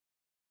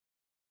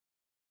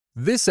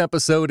This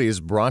episode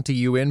is brought to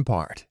you in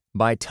part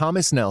by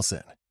Thomas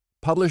Nelson,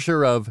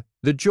 publisher of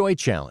The Joy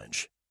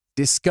Challenge.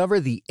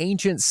 Discover the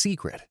ancient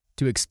secret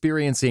to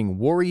experiencing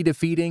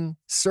worry-defeating,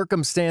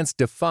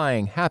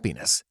 circumstance-defying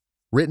happiness.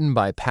 Written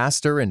by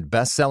pastor and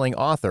best-selling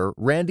author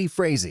Randy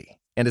Frazee,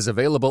 and is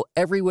available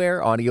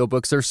everywhere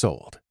audiobooks are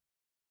sold.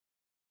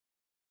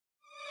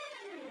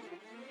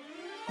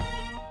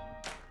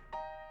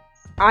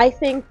 I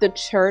think the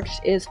church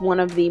is one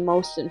of the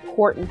most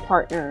important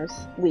partners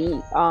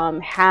we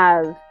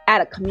have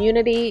at a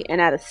community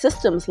and at a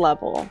systems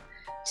level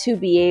to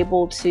be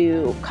able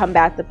to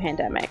combat the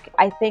pandemic.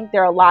 I think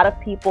there are a lot of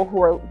people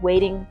who are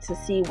waiting to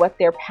see what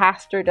their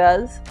pastor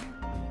does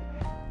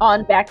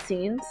on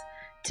vaccines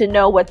to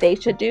know what they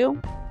should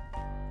do.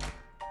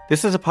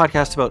 This is a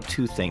podcast about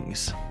two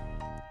things: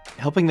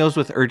 helping those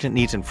with urgent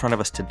needs in front of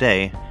us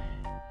today,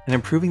 and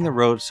improving the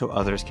road so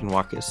others can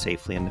walk it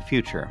safely in the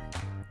future.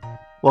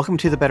 Welcome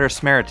to The Better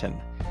Samaritan,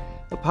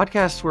 the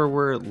podcast where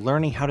we're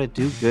learning how to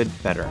do good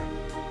better.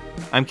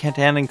 I'm Kent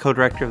Annan,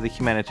 co-director of the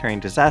Humanitarian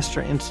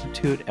Disaster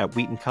Institute at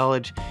Wheaton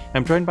College, and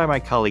I'm joined by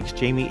my colleagues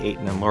Jamie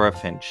Ayton and Laura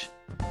Finch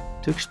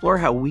to explore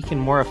how we can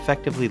more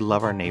effectively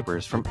love our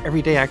neighbors, from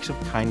everyday acts of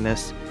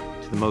kindness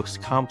to the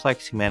most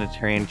complex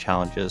humanitarian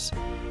challenges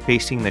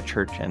facing the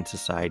church and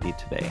society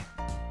today.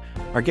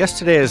 Our guest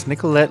today is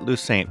Nicolette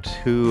Lussaint,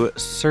 who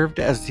served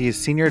as the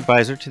senior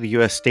advisor to the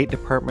U.S. State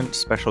Department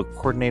Special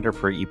Coordinator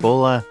for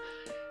Ebola.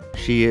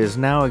 She is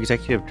now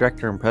executive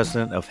director and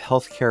president of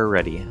Healthcare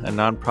Ready, a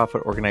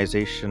nonprofit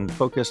organization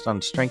focused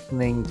on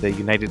strengthening the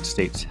United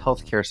States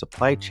healthcare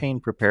supply chain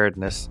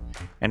preparedness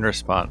and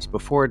response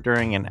before,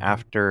 during, and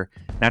after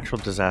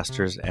natural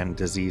disasters and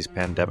disease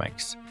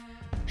pandemics.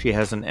 She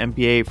has an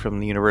MBA from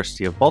the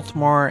University of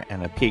Baltimore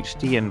and a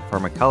PhD in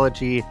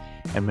pharmacology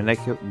and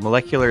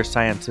molecular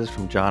sciences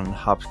from Johns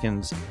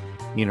Hopkins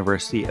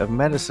University of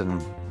Medicine.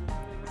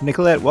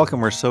 Nicolette, welcome.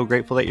 We're so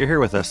grateful that you're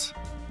here with us.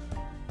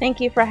 Thank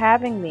you for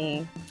having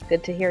me.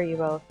 Good to hear you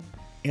both.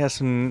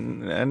 Yes,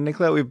 and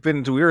Nicolette,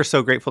 we were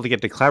so grateful to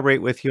get to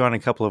collaborate with you on a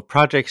couple of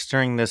projects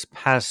during this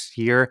past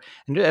year.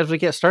 And as we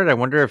get started, I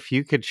wonder if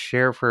you could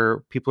share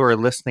for people who are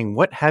listening,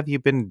 what have you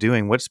been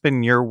doing? What's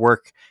been your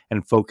work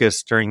and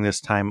focus during this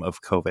time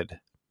of COVID?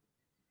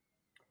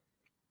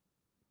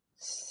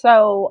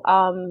 So,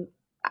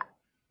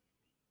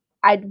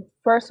 I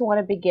first want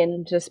to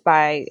begin just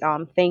by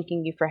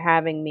thanking you for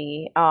having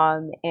me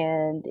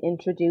and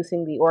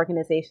introducing the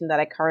organization that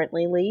I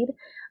currently lead.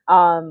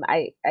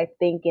 I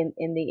think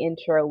in the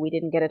intro, we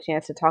didn't get a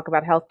chance to talk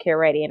about Healthcare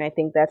Ready, and I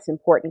think that's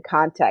important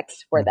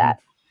context for that.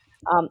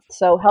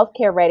 So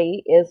Healthcare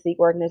Ready is the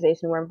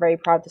organization where I'm very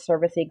proud to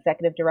serve as the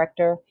executive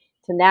director.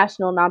 It's a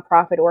national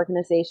nonprofit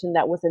organization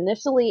that was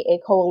initially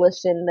a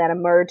coalition that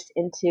emerged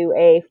into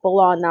a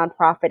full-on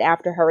nonprofit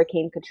after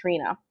Hurricane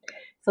Katrina.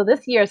 So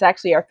this year is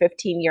actually our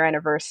 15-year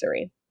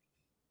anniversary.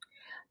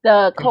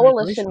 The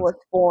coalition was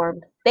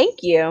formed. Thank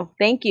you.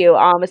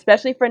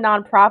 Especially for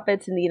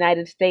nonprofits in the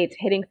United States,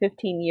 hitting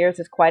 15 years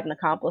is quite an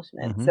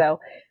accomplishment. So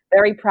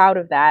very proud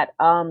of that,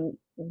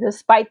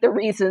 despite the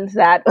reasons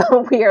that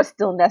we are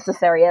still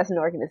necessary as an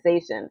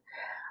organization.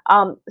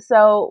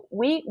 So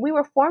we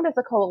were formed as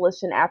a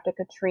coalition after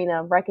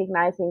Katrina,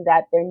 recognizing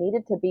that there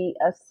needed to be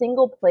a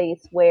single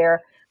place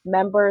where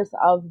members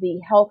of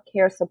the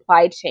healthcare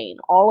supply chain,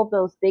 all of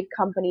those big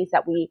companies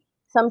that we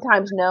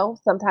sometimes know,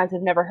 sometimes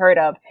have never heard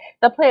of,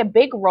 that play a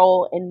big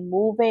role in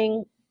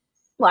moving.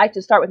 Well, I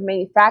should start with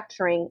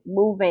manufacturing,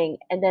 moving,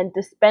 and then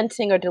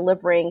dispensing or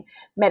delivering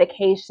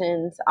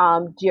medications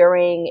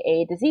during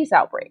a disease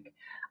outbreak.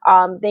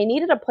 They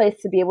needed a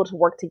place to be able to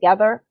work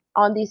together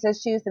on these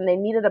issues, and they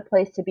needed a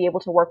place to be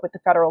able to work with the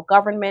federal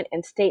government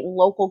and state and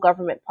local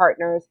government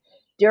partners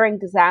during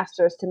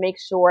disasters to make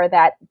sure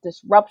that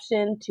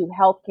disruption to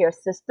healthcare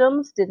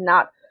systems did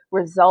not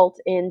result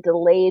in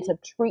delays of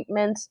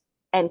treatments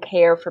and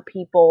care for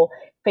people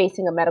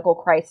facing a medical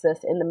crisis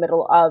in the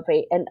middle of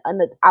an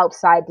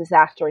outside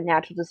disaster, a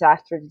natural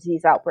disaster,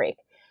 disease outbreak.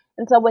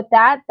 And so with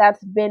that,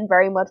 that's been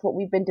very much what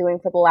we've been doing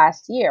for the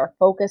last year,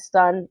 focused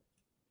on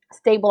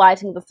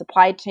stabilizing the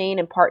supply chain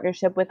in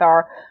partnership with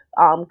our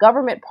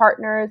government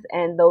partners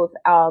and those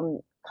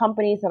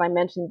companies that I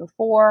mentioned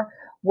before,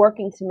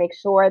 working to make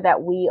sure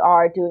that we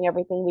are doing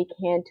everything we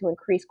can to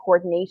increase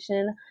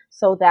coordination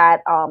so that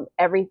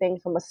everything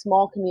from a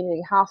small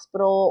community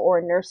hospital or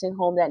a nursing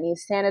home that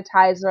needs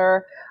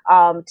sanitizer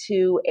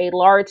to a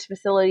large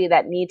facility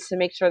that needs to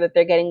make sure that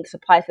they're getting the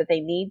supplies that they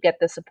need, get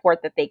the support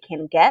that they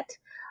can get.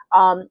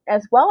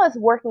 As well as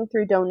working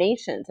through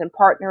donations and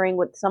partnering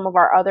with some of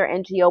our other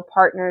NGO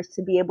partners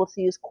to be able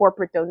to use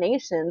corporate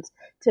donations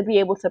to be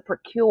able to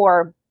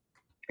procure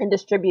and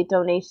distribute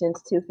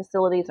donations to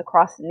facilities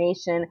across the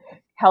nation,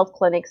 health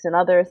clinics and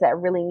others that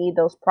really need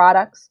those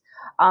products,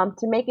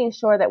 to making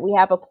sure that we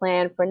have a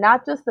plan for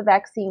not just the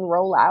vaccine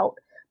rollout,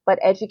 but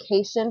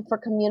education for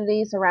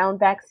communities around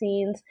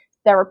vaccines,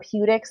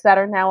 therapeutics that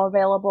are now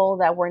available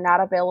that were not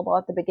available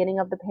at the beginning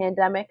of the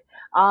pandemic,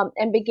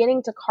 and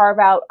beginning to carve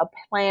out a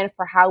plan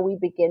for how we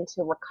begin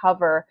to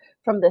recover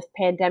from this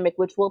pandemic,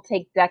 which will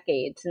take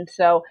decades. And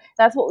so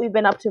that's what we've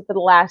been up to for the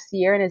last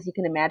year. And as you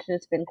can imagine,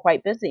 it's been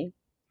quite busy.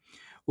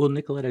 Well,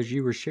 Nicolette, as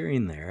you were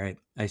sharing there,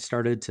 I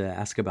started to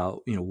ask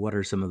about, what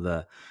are some of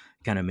the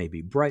kind of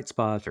maybe bright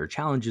spots or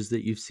challenges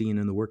that you've seen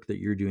in the work that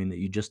you're doing that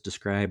you just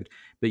described.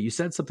 But you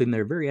said something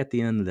there very at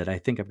the end that I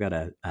think I've got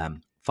to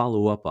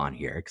follow up on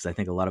here because I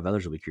think a lot of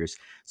others will be curious.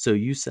 So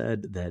you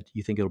said that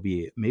you think it'll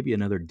be maybe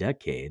another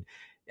decade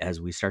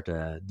as we start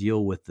to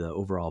deal with the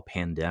overall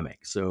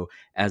pandemic. So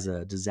as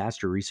a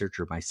disaster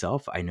researcher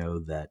myself, I know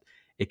that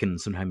it can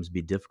sometimes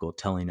be difficult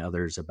telling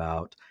others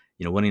about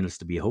wanting us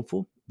to be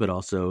hopeful, but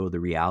also the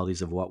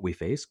realities of what we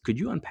face. Could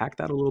you unpack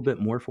that a little bit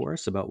more for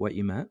us about what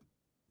you meant?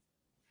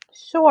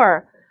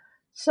 Sure.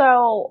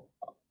 So,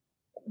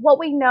 what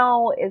we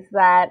know is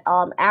that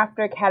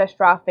after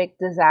catastrophic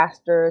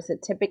disasters,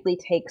 it typically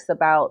takes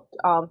about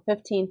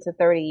 15 to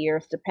 30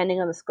 years,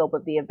 depending on the scope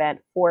of the event,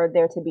 for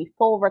there to be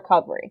full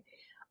recovery.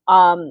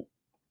 Um,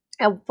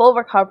 And full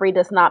recovery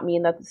does not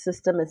mean that the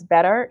system is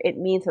better. It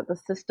means that the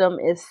system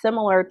is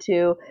similar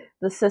to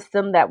the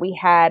system that we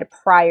had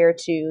prior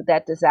to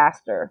that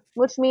disaster,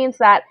 which means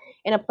that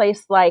in a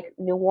place like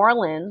New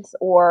Orleans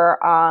or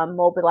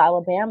Mobile,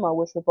 Alabama,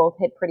 which were both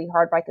hit pretty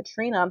hard by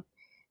Katrina,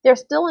 they're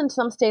still in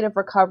some state of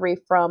recovery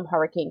from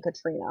Hurricane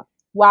Katrina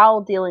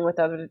while dealing with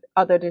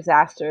other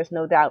disasters,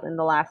 no doubt, in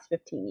the last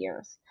 15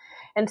 years.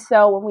 And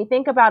so when we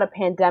think about a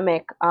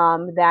pandemic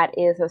that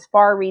is as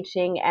far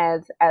reaching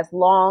as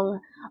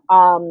long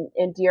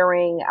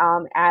enduring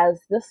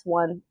as this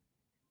one,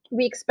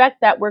 we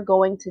expect that we're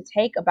going to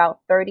take about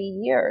 30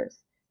 years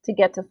to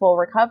get to full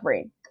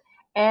recovery.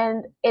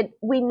 And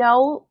we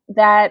know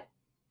that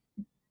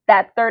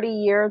that 30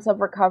 years of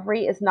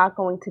recovery is not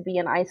going to be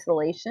in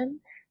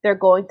isolation. There are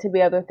going to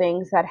be other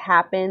things that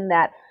happen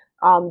that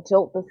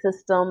jolt the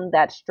system,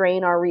 that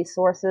strain our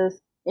resources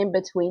in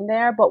between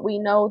there. But we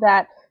know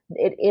that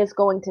it is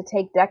going to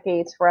take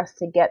decades for us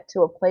to get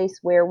to a place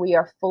where we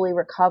are fully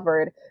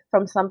recovered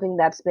from something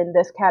that's been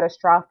this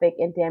catastrophic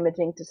and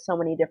damaging to so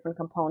many different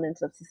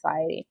components of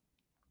society.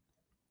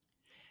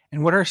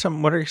 And what are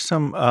some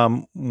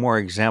more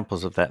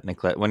examples of that,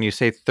 Nicolette? When you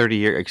say 30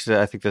 years, 'cause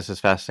I think this is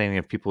fascinating.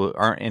 If people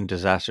aren't in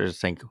disasters,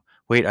 think,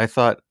 wait, I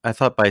thought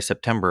by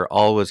September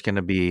all was going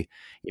to be,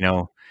 you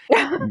know,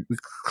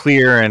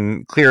 clear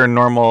and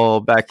normal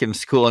back in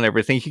school and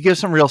everything. You could give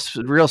some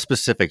real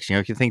specifics.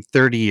 If you think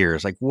 30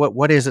 years, like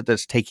what is it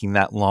that's taking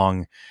that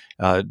long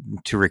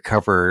to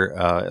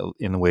recover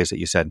in the ways that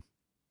you said?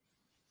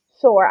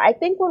 Sure. I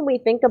think when we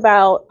think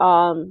about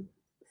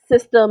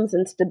systems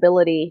and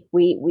stability,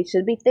 we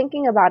should be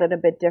thinking about it a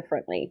bit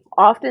differently.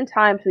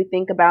 Oftentimes, we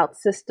think about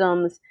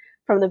systems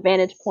from the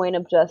vantage point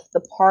of just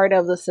the part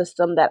of the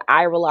system that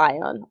I rely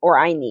on or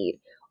I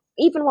need.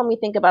 Even when we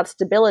think about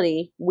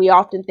stability, we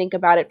often think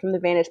about it from the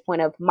vantage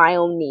point of my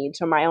own needs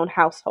or my own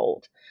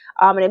household.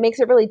 And it makes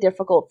it really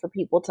difficult for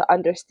people to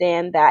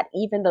understand that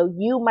even though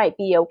you might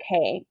be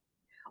okay,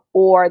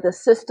 or the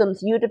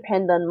systems you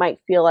depend on might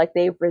feel like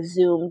they've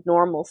resumed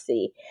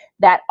normalcy,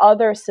 that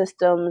other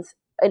systems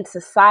in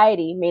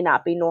society may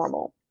not be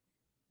normal.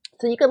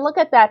 So you can look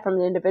at that from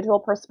an individual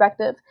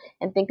perspective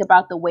and think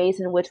about the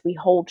ways in which we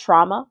hold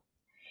trauma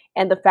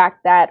and the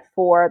fact that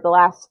for the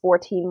last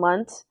 14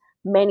 months,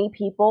 many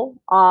people,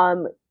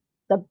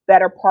 the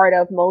better part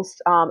of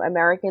most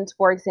Americans,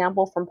 for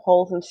example, from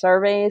polls and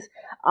surveys,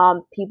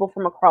 people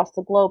from across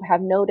the globe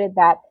have noted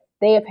that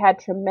they have had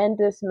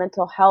tremendous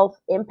mental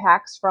health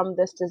impacts from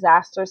this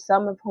disaster,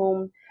 some of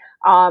whom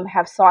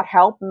have sought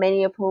help,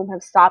 many of whom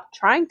have stopped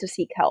trying to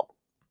seek help.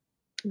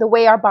 The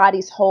way our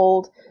bodies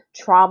hold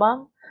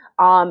trauma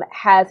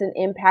has an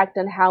impact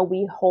on how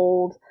we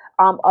hold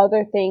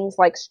other things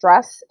like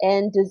stress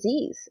and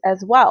disease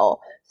as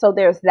well. So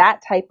there's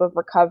that type of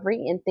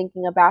recovery and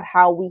thinking about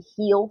how we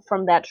heal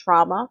from that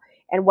trauma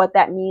and what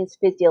that means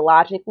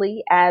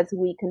physiologically as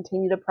we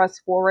continue to press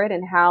forward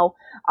and how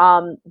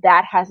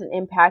that has an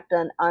impact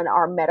on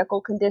our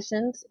medical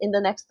conditions in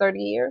the next 30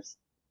 years.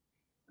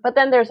 But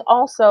then there's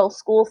also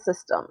school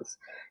systems.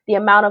 The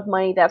amount of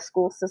money that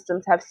school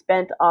systems have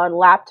spent on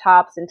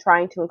laptops and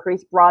trying to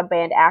increase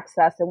broadband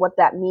access and what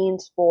that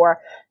means for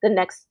the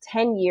next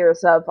 10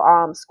 years of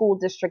school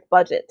district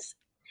budgets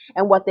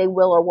and what they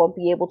will or won't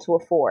be able to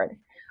afford.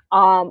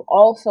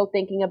 Also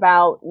thinking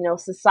about,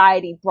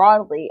 society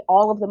broadly,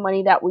 all of the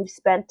money that we've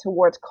spent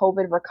towards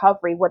COVID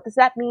recovery, what does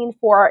that mean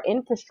for our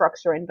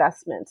infrastructure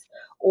investments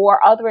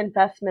or other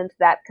investments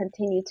that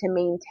continue to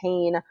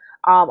maintain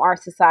our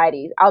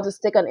society? I'll just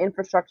stick on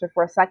infrastructure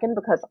for a second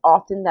because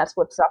often that's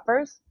what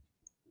suffers.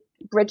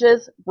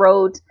 Bridges,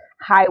 roads,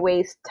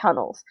 highways,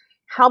 tunnels.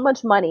 How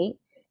much money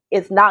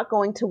is not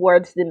going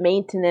towards the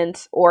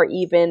maintenance or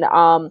even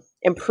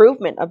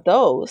improvement of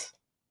those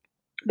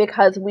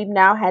because we've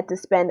now had to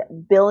spend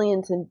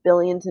billions and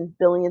billions and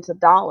billions of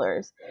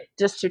dollars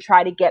just to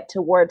try to get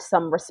towards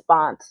some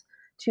response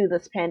to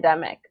this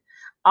pandemic.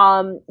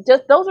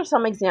 Just those are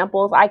some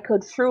examples. I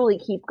could truly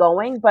keep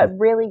going, but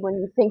really, when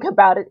you think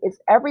about it, it's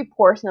every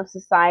portion of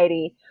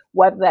society,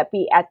 whether that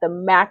be at the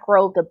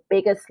macro, the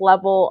biggest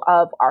level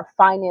of our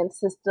finance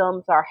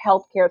systems, our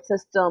healthcare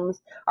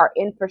systems, our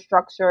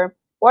infrastructure,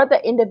 or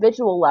the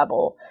individual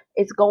level,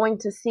 is going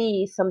to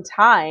see some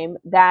time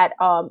that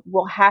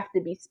will have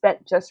to be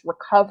spent just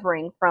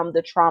recovering from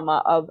the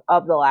trauma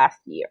of the last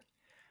year.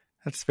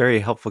 That's very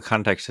helpful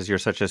context as you're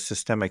such a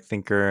systemic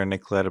thinker,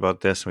 Nicolette,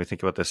 about this. And we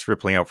think about this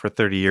rippling out for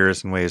 30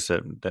 years in ways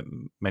that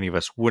many of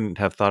us wouldn't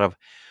have thought of.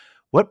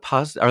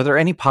 Are there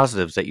any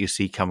positives that you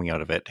see coming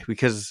out of it?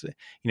 Because,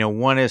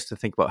 one is to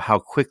think about how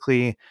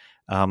quickly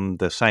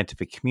the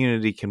scientific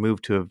community can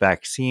move to a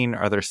vaccine.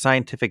 Are there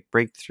scientific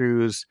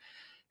breakthroughs,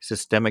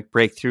 systemic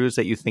breakthroughs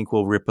that you think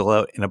will ripple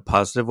out in a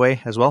positive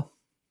way as well?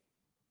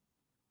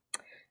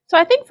 So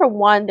I think for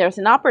one, there's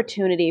an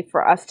opportunity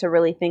for us to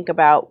really think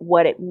about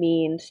what it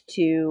means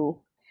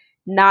to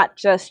not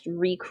just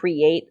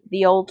recreate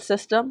the old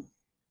system,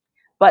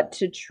 but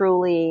to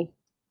truly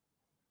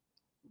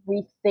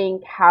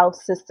rethink how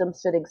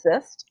systems should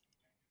exist.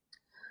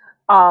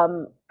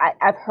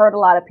 I've heard a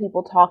lot of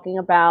people talking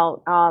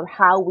about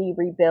how we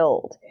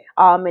rebuild,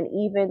 and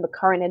even the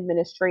current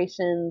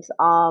administration's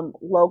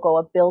logo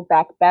of Build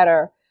Back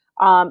Better.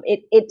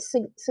 It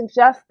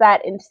suggests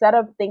that instead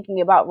of thinking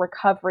about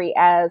recovery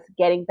as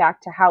getting back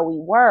to how we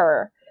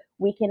were,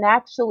 we can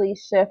actually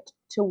shift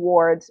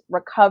towards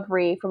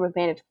recovery from a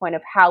vantage point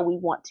of how we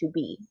want to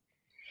be.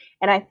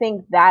 And I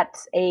think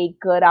that's a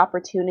good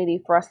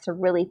opportunity for us to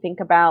really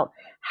think about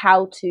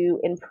how to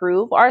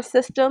improve our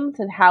systems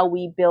and how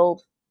we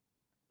build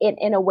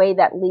in a way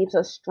that leaves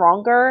us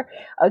stronger,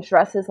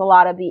 addresses a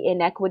lot of the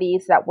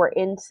inequities that were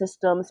in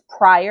systems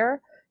prior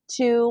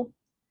to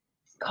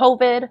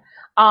COVID.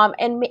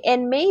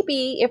 And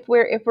maybe if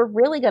we're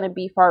really going to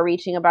be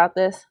far-reaching about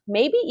this,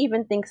 maybe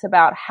even thinks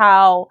about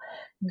how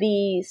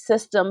the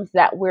systems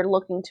that we're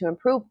looking to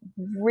improve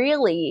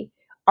really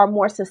are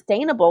more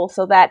sustainable,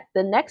 so that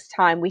the next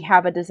time we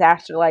have a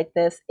disaster like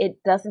this, it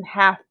doesn't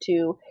have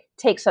to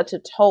take such a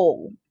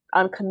toll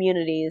on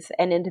communities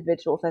and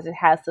individuals as it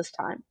has this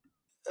time.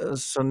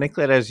 So,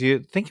 Nicolette, as you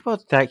think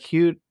about that, can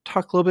you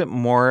talk a little bit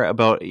more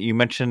about? You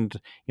mentioned,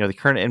 the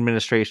current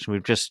administration.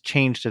 We've just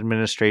changed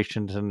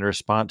administrations in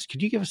response.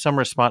 Could you give us some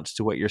response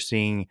to what you're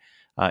seeing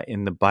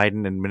in the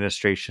Biden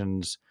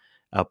administration's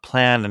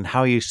plan, and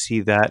how you see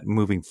that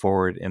moving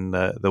forward in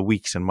the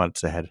weeks and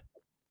months ahead?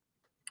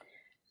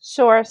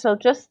 Sure. So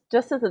just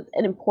as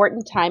an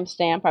important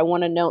timestamp, I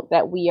want to note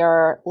that we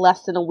are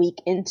less than a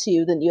week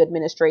into the new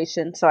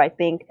administration. So I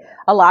think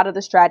a lot of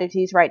the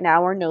strategies right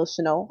now are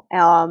notional.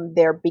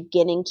 They're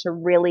beginning to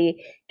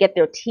really get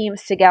their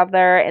teams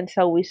together, and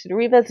so we should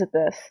revisit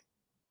this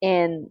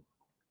in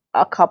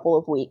a couple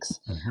of weeks.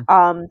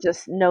 Mhm.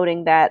 Just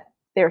noting that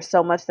there's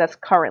so much that's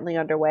currently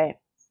underway.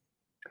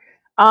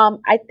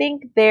 I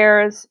think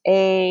there's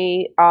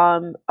a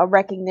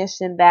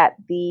recognition that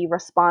the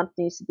response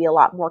needs to be a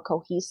lot more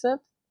cohesive.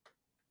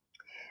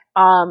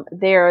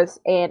 There's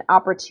an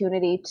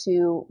opportunity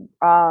to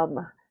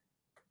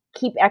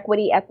keep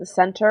equity at the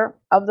center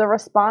of the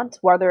response,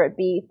 whether it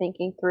be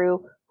thinking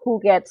through who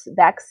gets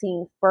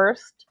vaccine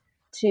first,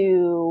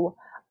 to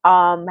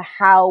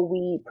how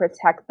we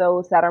protect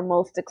those that are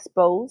most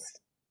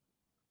exposed,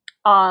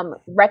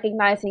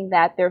 recognizing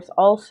that there's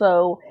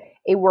also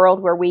a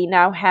world where we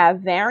now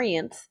have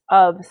variants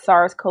of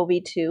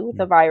SARS-CoV-2,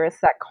 the virus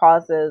that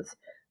causes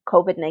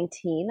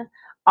COVID-19,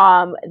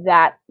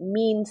 that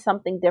means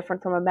something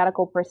different from a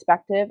medical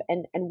perspective,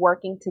 and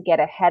working to get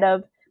ahead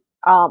of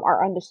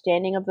our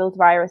understanding of those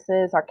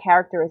viruses, our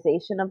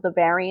characterization of the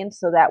variants,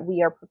 so that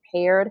we are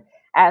prepared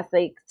as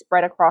they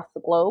spread across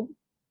the globe.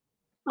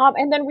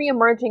 And then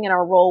reemerging in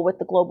our role with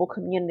the global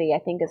community, I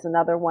think, is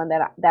another one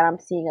that I'm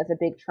seeing as a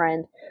big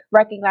trend.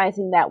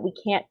 Recognizing that we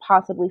can't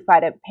possibly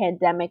fight a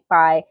pandemic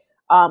by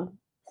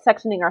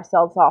sectioning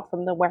ourselves off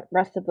from the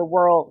rest of the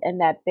world,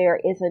 and that there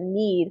is a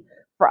need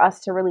for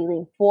us to really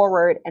lean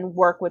forward and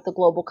work with the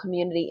global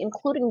community,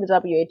 including the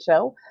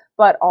WHO,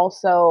 but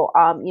also,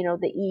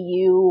 the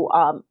EU,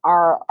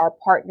 our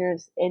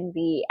partners in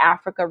the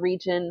Africa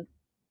region,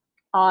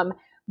 um,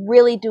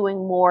 really doing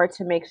more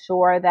to make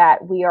sure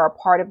that we are a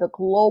part of the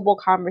global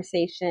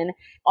conversation,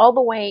 all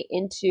the way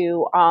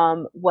into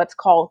what's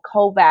called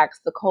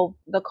COVAX, the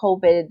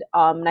COVID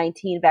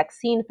 19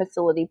 vaccine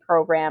facility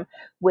program,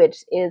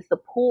 which is the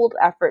pooled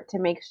effort to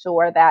make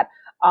sure that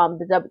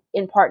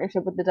in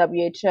partnership with the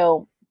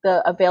WHO,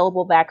 the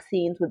available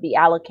vaccines would be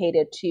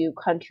allocated to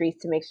countries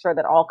to make sure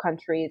that all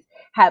countries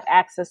have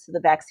access to the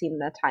vaccine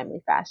in a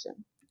timely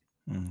fashion.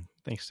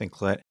 Thanks,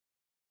 Nicolette.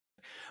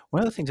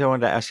 One of the things I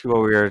wanted to ask you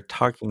while we were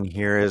talking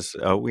here is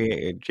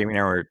Jamie and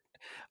I were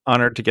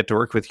honored to get to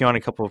work with you on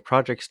a couple of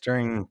projects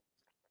during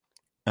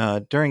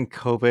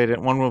COVID,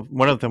 and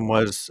one of them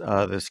was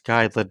this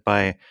guide led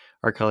by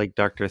our colleague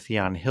Dr.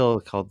 Theon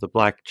Hill called "The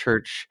Black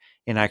Church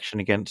in Action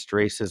Against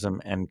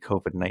Racism and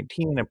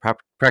COVID-19: A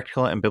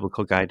Practical and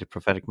Biblical Guide to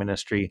Prophetic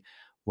Ministry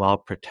While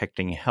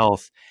Protecting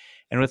Health."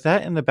 And with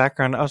that in the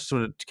background,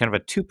 also kind of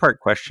a two-part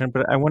question,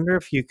 but I wonder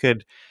if you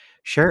could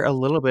share a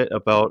little bit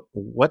about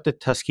what the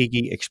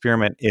Tuskegee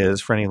experiment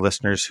is for any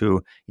listeners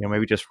who,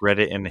 maybe just read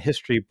it in a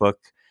history book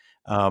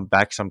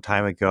back some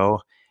time ago,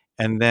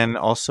 and then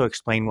also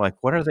explain like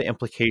what are the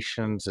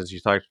implications as you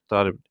thought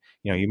of,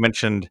 you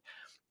mentioned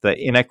the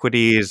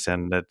inequities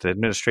and that the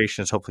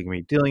administration is hopefully going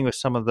to be dealing with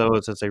some of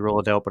those as they roll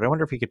it out. But I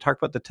wonder if you could talk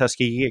about the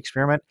Tuskegee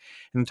experiment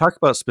and talk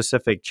about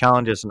specific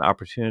challenges and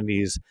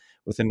opportunities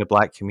within the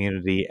Black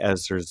community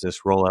as there's this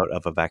rollout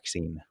of a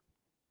vaccine.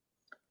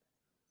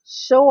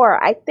 Sure.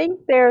 I think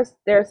there's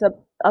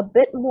a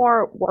bit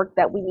more work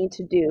that we need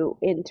to do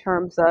in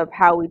terms of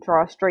how we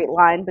draw a straight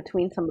line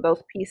between some of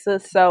those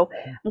pieces. So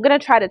I'm going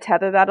to try to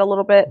tether that a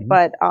little bit, Mhm.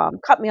 but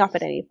cut me off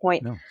at any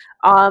point. No.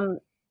 Um,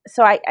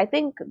 so I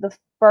think the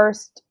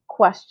first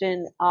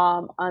question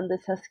on the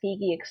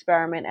Tuskegee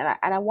experiment,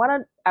 and I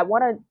want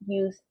to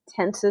use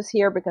tenses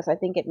here because I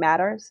think it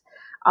matters.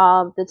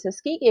 The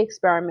Tuskegee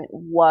experiment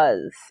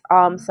was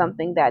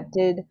something that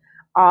did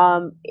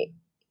um,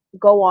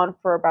 go on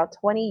for about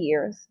 20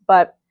 years,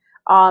 but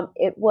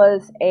it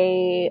was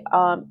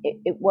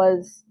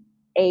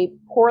a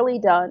poorly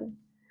done,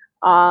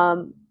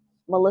 um,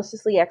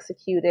 maliciously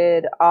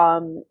executed.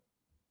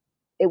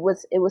 It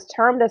was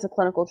termed as a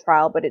clinical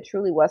trial, but it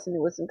truly wasn't.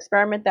 It was an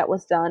experiment that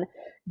was done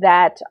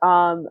that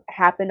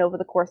happened over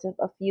the course of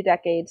a few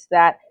decades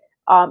that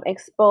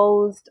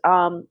exposed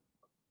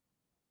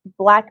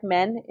black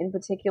men, in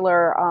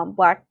particular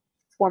black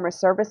former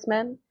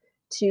servicemen,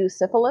 to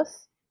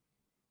syphilis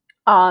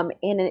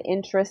in an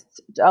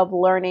interest of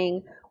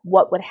learning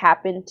what would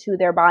happen to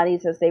their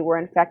bodies as they were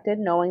infected,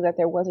 knowing that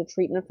there was a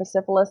treatment for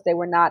syphilis. They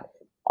were not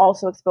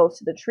also exposed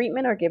to the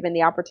treatment or given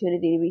the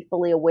opportunity to be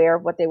fully aware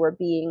of what they were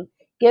being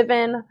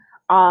given.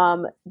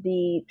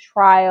 The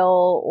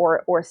trial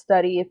or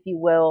study, if you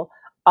will,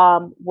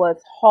 was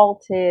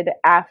halted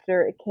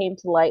after it came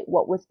to light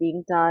what was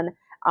being done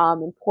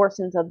in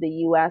portions of the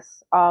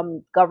U.S.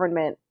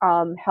 Government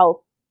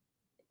health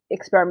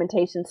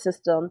experimentation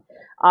system.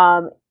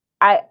 Um,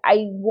 I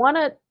want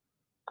to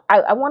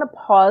I want to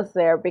pause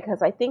there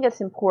because I think it's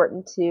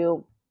important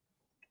to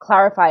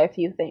clarify a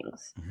few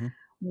things. Mm-hmm.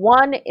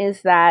 One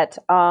is that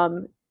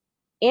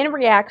in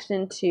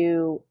reaction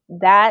to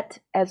that,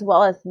 as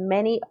well as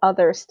many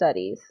other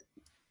studies,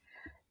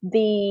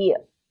 the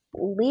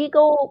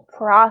legal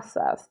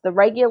process, the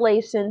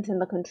regulations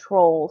and the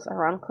controls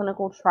around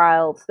clinical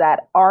trials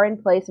that are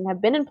in place and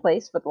have been in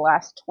place for the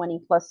last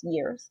 20 plus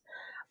years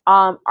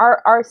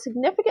are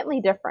significantly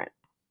different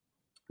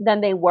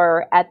than they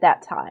were at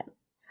that time.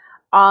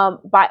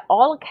 By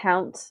all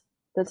accounts,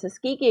 the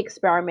Tuskegee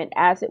experiment,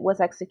 as it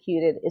was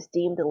executed, is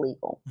deemed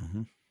illegal.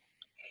 Mm-hmm.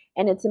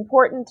 And it's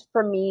important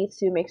for me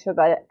to make sure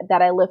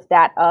that I lift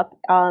that up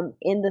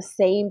in the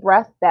same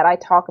breath that I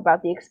talk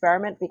about the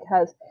experiment,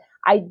 because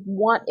I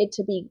want it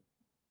to be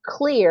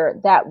clear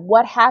that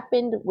what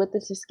happened with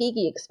the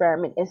Tuskegee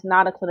experiment is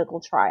not a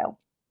clinical trial.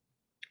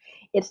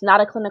 It's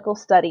not a clinical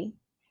study.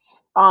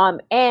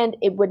 And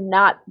it would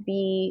not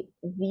be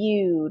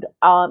viewed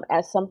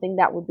as something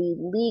that would be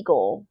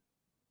legal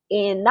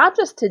in not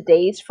just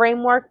today's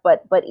framework, but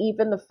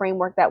even the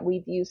framework that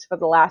we've used for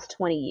the last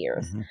 20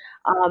 years.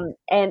 Mm-hmm.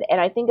 And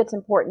I think it's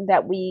important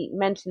that we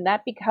mention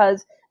that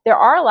because there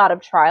are a lot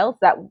of trials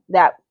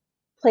that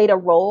played a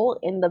role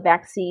in the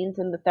vaccines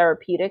and the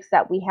therapeutics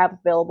that we have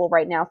available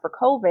right now for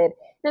COVID.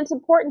 And it's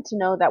important to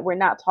know that we're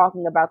not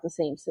talking about the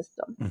same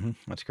system Mm-hmm.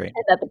 That's great.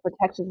 and that the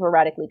protections were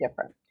radically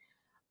different.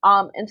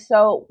 And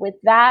so, with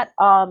that,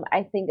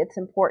 I think it's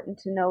important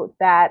to note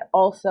that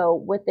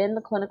also within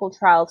the clinical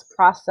trials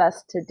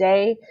process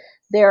today,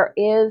 there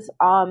is,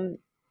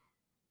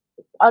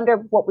 under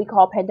what we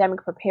call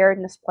pandemic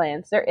preparedness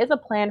plans, there is a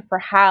plan for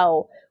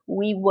how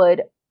we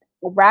would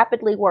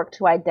rapidly work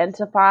to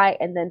identify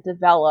and then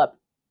develop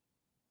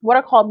what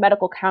are called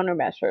medical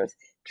countermeasures,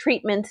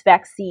 treatments,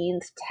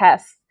 vaccines,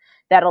 tests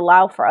that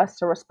allow for us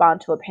to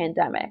respond to a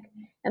pandemic.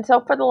 And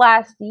so for the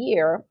last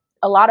year,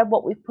 a lot of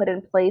what we've put in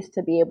place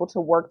to be able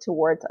to work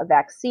towards a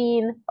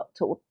vaccine,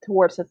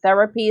 towards the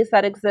therapies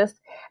that exist,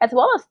 as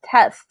well as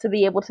tests to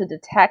be able to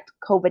detect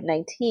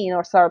COVID-19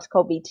 or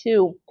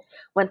SARS-CoV-2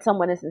 when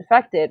someone is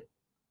infected,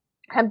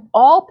 have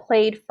all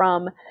played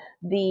from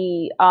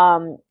the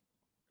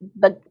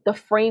the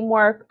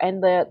framework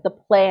and the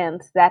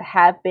plans that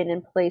have been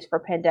in place for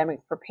pandemic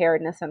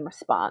preparedness and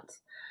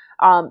response.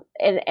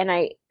 And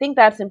I think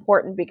that's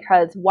important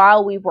because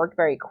while we've worked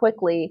very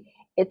quickly,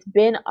 it's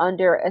been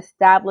under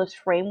established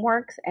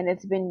frameworks and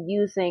it's been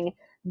using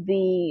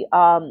the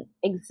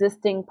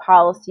existing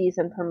policies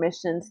and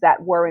permissions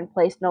that were in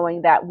place,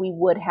 knowing that we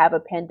would have a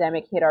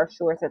pandemic hit our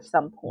shores at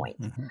some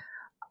point. Mm-hmm.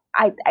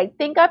 I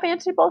think I've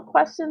answered both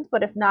questions,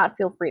 but if not,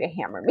 feel free to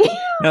hammer me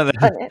No,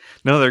 on it.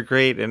 no, they're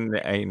great, and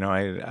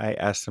I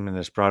asked them in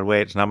this broad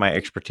way. It's not my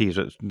expertise.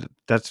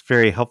 That's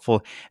very helpful.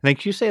 And then,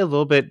 can you say a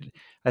little bit?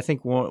 I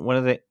think one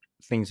of the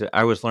things that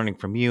I was learning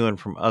from you and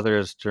from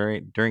others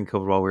during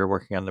COVID while we were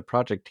working on the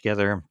project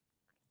together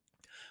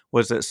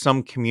was that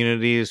some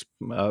communities,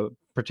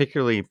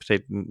 particularly say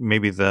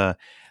maybe the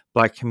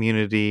Black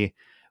community,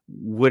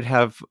 would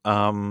have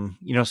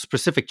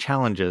specific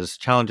challenges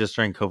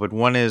during COVID.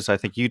 One is, I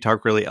think you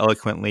talk really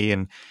eloquently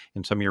in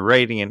some of your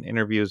writing and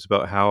interviews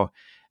about how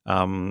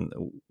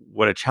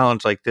what a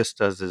challenge like this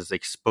does is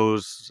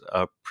expose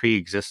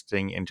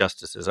pre-existing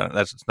injustices.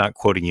 That's not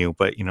quoting you,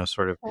 but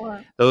sort of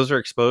Sure. those are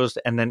exposed.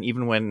 And then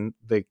even when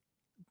the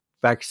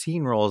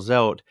vaccine rolls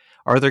out,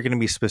 are there going to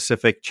be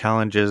specific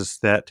challenges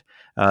that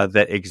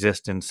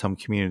exist in some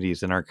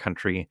communities in our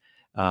country?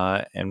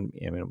 And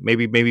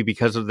maybe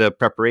because of the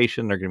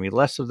preparation, there are going to be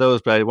less of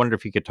those. But I wonder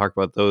if you could talk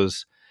about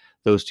those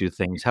two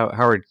things. How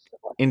are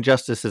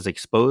injustices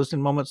exposed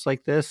in moments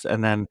like this,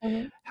 and then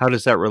Mhm. how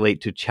does that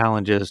relate to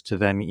challenges to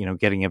then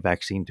getting a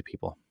vaccine to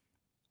people?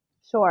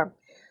 Sure.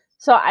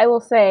 So I will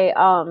say,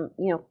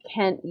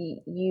 Kent,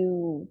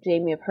 you,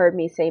 Jamie, have heard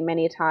me say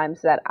many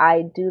times that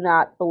I do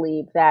not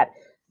believe that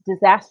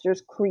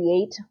disasters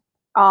create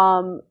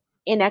um,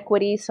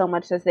 inequity so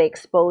much as they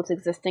expose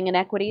existing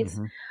inequities.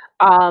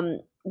 Mm-hmm.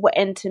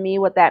 And to me,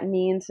 what that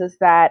means is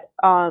that,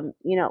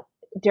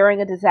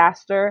 during a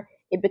disaster,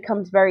 it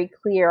becomes very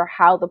clear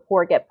how the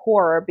poor get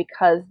poorer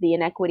because the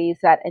inequities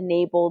that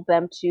enable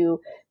them to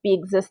be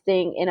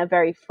existing in a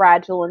very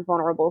fragile and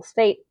vulnerable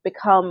state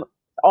become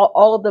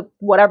all of the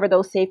whatever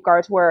those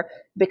safeguards were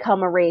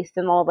become erased,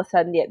 and all of a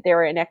sudden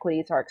their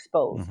inequities are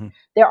exposed. Mm-hmm.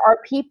 There are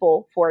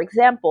people, for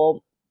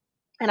example,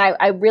 and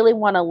I really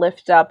want to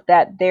lift up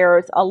that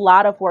there's a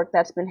lot of work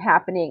that's been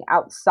happening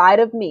outside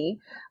of me,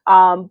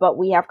 but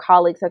we have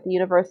colleagues at the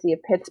University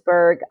of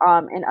Pittsburgh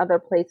and other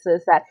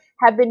places that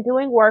have been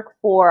doing work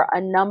for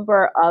a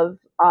number of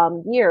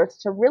years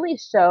to really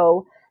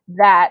show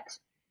that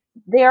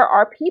there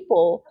are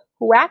people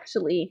who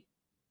actually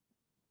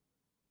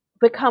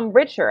become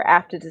richer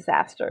after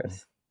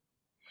disasters.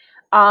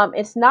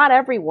 It's not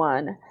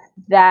everyone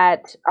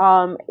that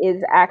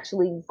is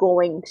actually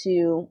going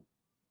to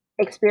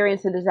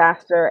experience a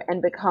disaster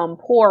and become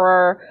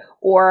poorer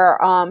or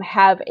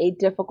have a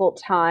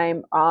difficult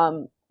time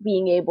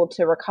being able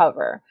to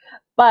recover.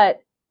 But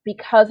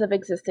because of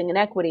existing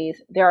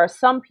inequities, there are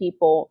some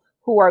people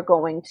who are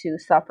going to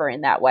suffer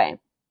in that way.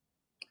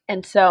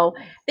 And so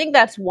I think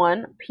that's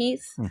one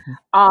piece.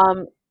 Mm-hmm.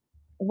 Um,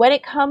 when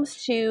it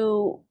comes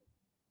to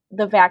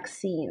the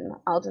vaccine,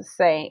 I'll just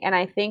say, and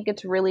I think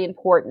it's really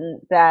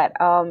important that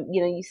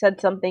you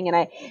said something,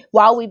 and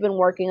while we've been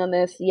working on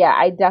this, yeah,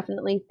 I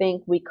definitely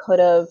think we could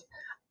have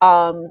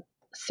um,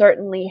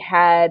 certainly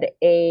had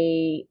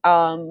a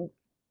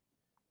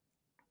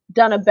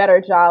done a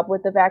better job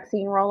with the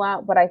vaccine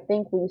rollout, but I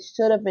think we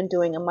should have been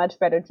doing a much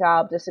better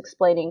job just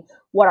explaining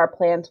what our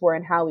plans were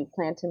and how we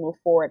plan to move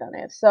forward on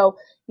it. So,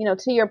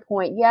 to your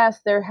point, yes,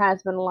 there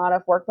has been a lot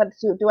of work, but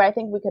do I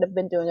think we could have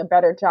been doing a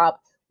better job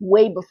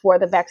way before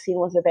the vaccine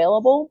was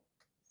available,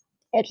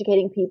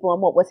 educating people on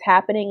what was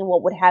happening and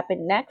what would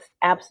happen next?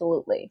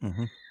 Absolutely.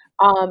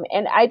 Mm-hmm.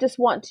 And I just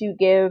want to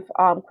give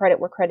credit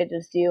where credit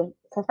is due.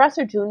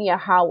 Professor Junia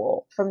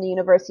Howell from the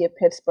University of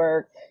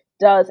Pittsburgh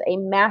does a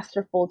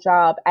masterful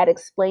job at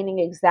explaining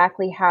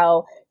exactly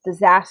how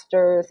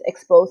disasters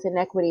expose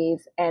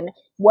inequities and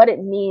what it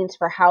means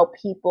for how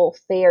people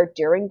fare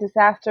during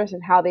disasters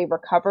and how they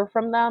recover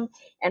from them.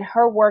 And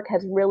her work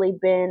has really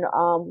been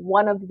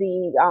one of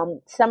the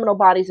seminal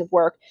bodies of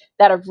work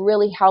that have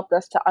really helped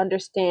us to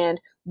understand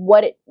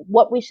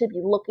what we should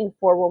be looking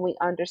for when we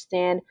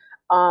understand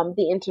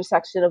the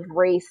intersection of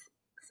race,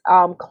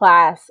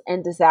 class,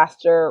 and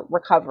disaster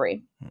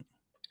recovery.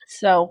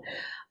 So,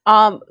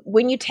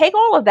 when you take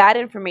all of that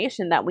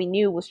information that we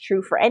knew was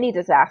true for any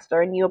disaster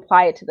and you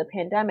apply it to the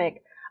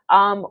pandemic,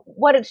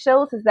 what it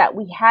shows is that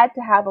we had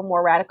to have a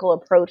more radical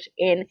approach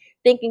in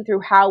thinking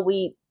through how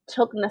we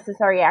took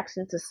necessary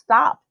action to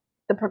stop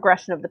the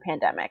progression of the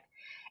pandemic.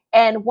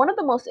 And one of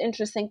the most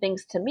interesting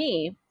things to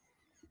me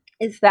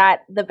is that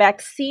the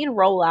vaccine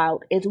rollout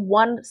is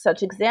one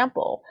such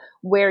example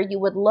where you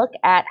would look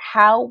at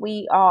how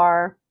we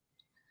are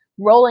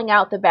rolling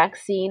out the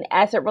vaccine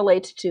as it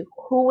relates to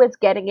who is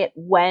getting it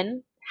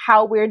when,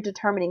 how we're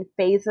determining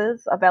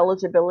phases of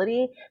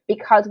eligibility,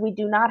 because we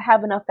do not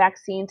have enough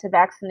vaccine to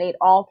vaccinate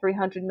all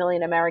 300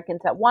 million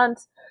Americans at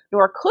once,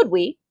 nor could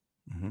we,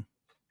 Mm-hmm.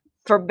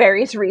 for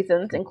various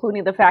reasons,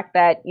 including the fact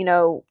that,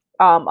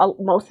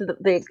 most of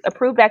the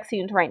approved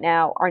vaccines right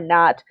now are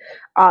not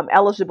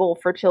eligible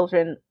for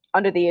children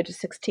under the age of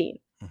 16.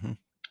 Mm-hmm.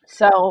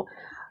 So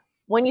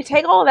when you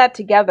take all of that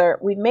together,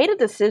 we made a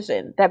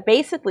decision that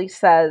basically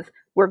says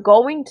we're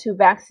going to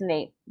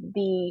vaccinate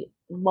the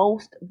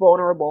most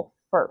vulnerable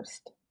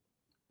first,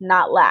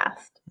 not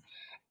last.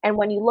 And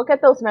when you look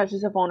at those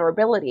measures of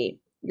vulnerability,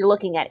 you're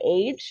looking at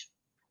age,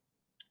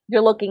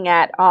 you're looking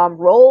at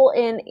role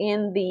in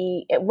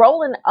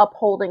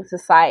upholding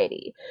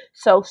society.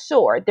 So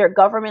sure, they're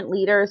government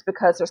leaders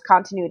because there's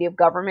continuity of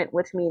government,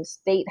 which means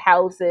state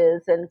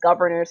houses and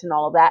governors and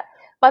all of that.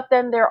 But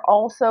then they're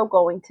also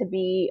going to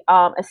be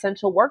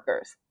essential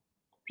workers,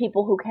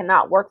 people who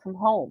cannot work from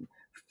home,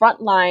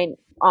 frontline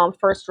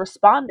first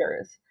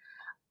responders,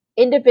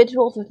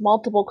 individuals with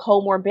multiple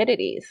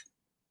comorbidities.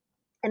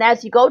 And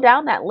as you go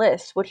down that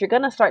list, what you're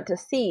going to start to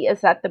see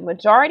is that the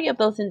majority of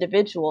those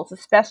individuals,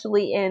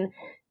 especially in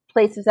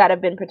places that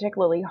have been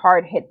particularly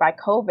hard hit by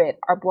COVID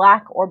are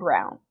Black or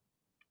brown.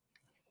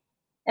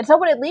 And so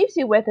what it leaves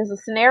you with is a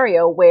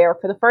scenario where,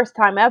 for the first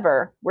time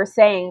ever, we're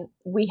saying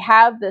we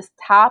have this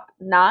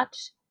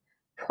top-notch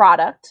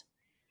product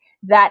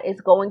that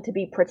is going to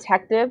be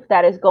protective,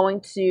 that is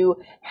going to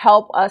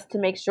help us to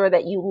make sure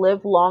that you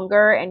live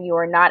longer and you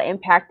are not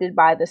impacted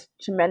by this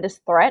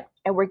tremendous threat.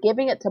 And we're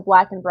giving it to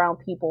Black and brown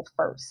people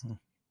first.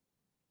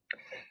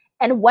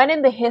 And when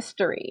in the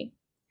history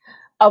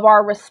of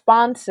our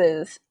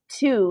responses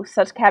to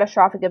such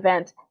catastrophic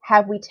events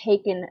have we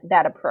taken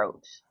that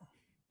approach?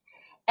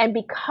 And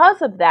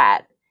because of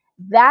that,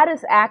 that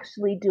is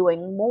actually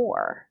doing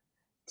more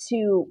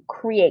to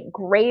create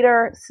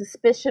greater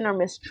suspicion or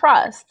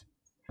mistrust,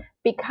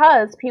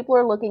 because people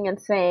are looking and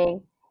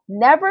saying,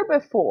 never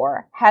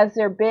before has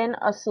there been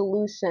a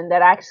solution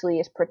that actually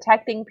is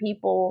protecting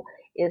people,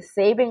 is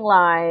saving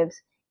lives,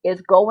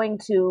 is going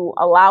to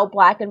allow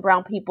Black and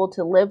brown people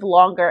to live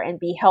longer and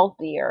be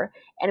healthier,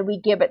 and we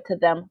give it to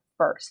them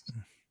first.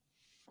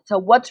 So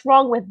what's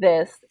wrong with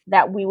this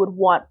that we would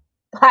want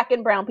Black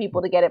and brown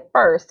people to get it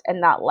first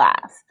and not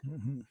last?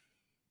 Mm-hmm.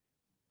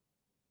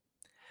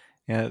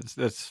 Yeah,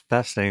 that's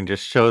fascinating.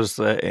 Just shows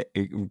it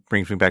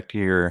brings me back to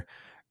your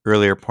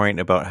earlier point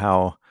about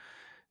how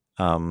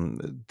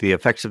the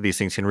effects of these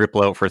things can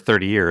ripple out for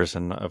 30 years.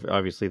 And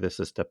obviously, this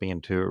is stepping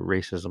into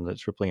racism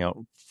that's rippling out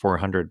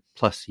 400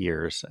 plus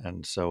years.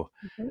 And so,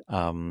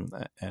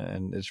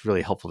 and it's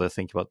really helpful to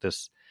think about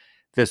this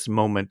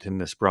moment in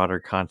this broader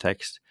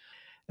context.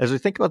 As we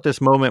think about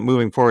this moment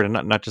moving forward,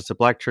 and not just a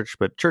Black church,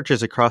 but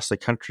churches across the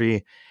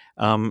country,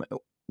 um,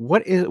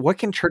 what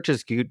can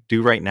churches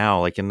do right now,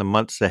 like in the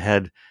months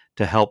ahead,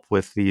 to help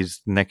with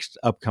these next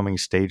upcoming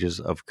stages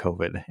of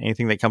COVID?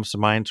 Anything that comes to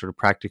mind, sort of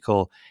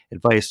practical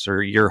advice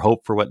or your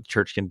hope for what the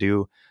church can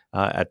do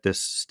at this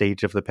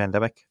stage of the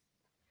pandemic?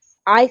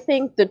 I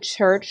think the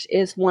church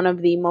is one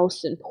of the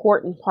most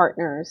important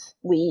partners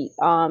we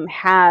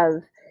have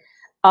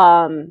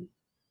um,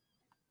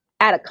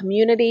 at a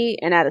community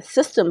and at a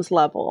systems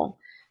level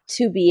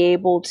to be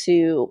able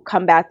to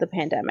combat the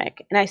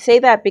pandemic. And I say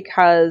that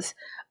because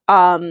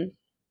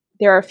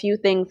there are a few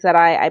things that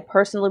I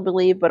personally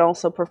believe, but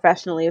also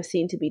professionally have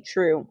seen to be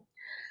true.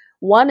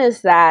 One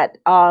is that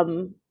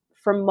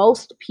for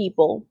most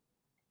people,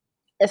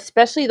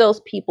 especially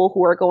those people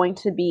who are going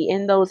to be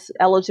in those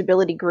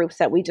eligibility groups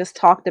that we just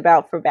talked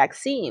about for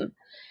vaccine,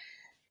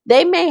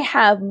 they may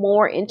have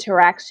more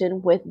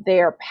interaction with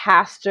their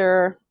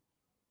pastor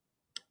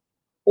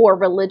or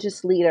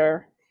religious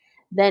leader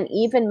than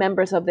even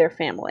members of their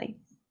family.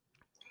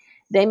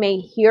 They may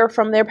hear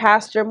from their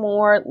pastor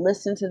more,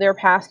 listen to their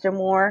pastor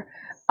more.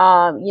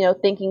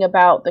 Thinking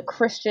about the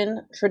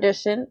Christian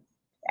tradition,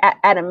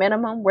 at a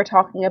minimum, we're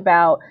talking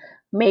about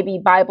maybe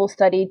Bible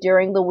study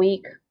during the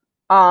week,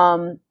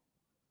 and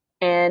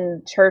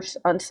church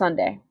on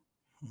Sunday.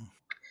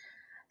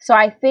 So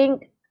I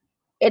think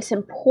it's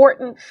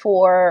important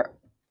for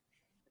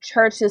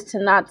churches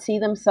to not see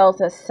themselves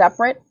as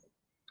separate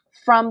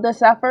from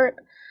this effort,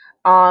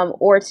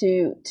 or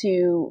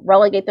to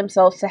relegate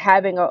themselves to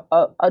having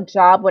a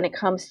job when it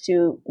comes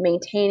to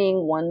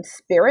maintaining one's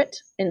spirit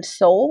and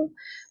soul,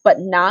 but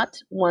not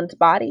one's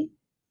body.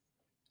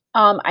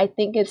 I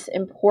think it's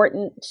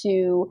important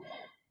to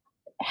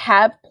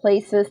have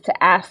places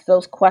to ask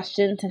those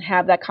questions and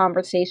have that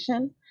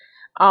conversation.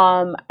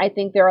 I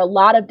think there are a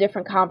lot of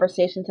different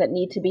conversations that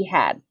need to be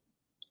had.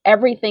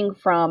 Everything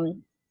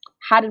from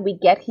how did we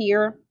get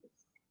here?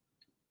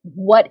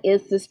 What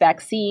is this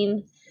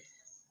vaccine?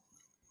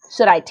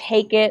 Should I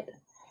take it?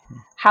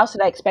 How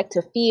should I expect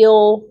to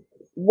feel?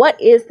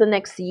 What is the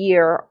next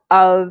year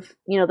of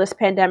this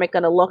pandemic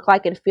going to look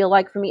like and feel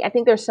like for me? I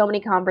think there's so many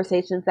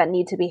conversations that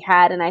need to be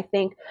had, and I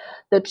think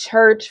the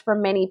church, for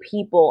many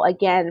people,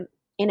 again,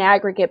 in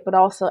aggregate, but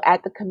also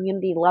at the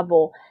community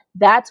level,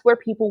 that's where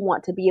people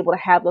want to be able to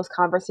have those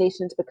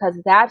conversations, because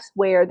that's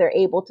where they're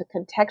able to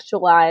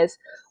contextualize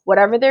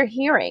whatever they're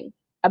hearing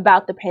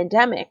about the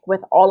pandemic with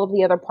all of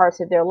the other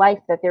parts of their life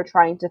that they're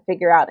trying to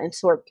figure out and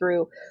sort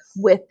through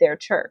with their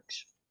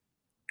church.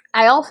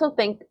 I also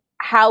think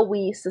how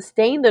we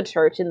sustain the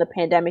church in the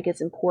pandemic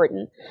is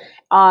important,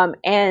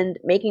 and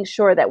making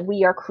sure that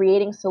we are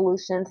creating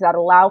solutions that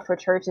allow for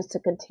churches to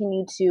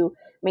continue to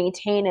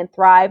maintain and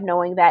thrive,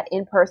 knowing that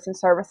in-person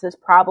services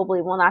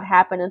probably will not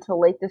happen until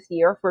late this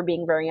year, if we're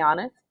being very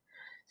honest.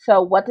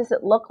 So what does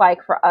it look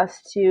like for us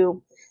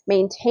to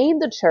maintain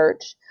the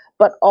church,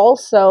 but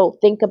also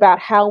think about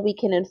how we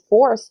can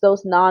enforce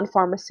those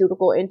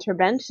non-pharmaceutical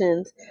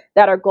interventions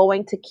that are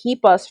going to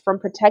keep us from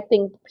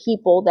protecting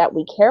people that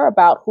we care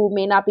about who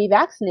may not be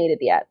vaccinated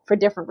yet for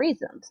different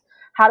reasons?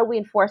 How do we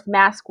enforce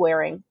mask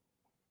wearing?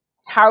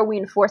 How are we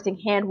enforcing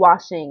hand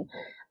washing?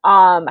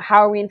 How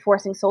are we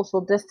enforcing social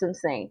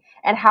distancing?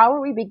 And how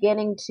are we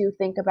beginning to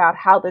think about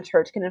how the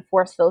church can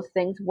enforce those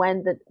things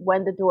when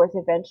the doors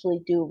eventually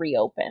do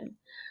reopen?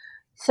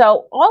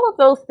 So all of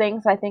those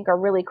things I think are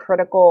really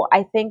critical.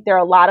 I think there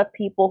are a lot of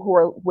people who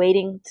are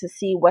waiting to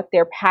see what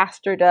their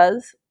pastor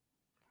does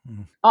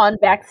on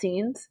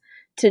vaccines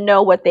to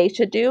know what they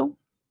should do.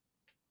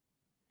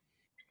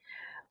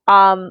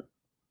 Um,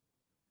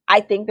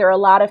 I think there are a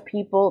lot of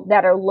people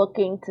that are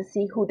looking to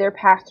see who their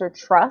pastor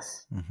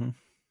trusts Mm-hmm.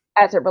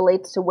 as it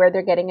relates to where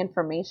they're getting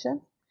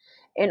information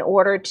in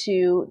order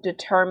to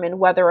determine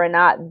whether or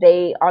not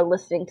they are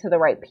listening to the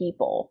right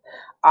people.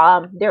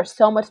 There's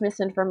so much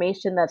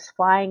misinformation that's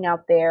flying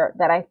out there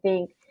that I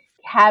think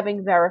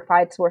having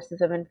verified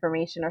sources of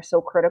information are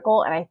so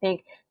critical. And I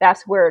think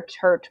that's where a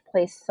church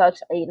plays such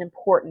an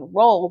important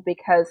role,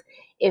 because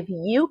if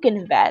you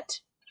can vet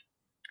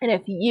and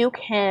if you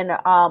can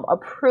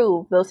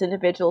approve those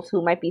individuals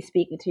who might be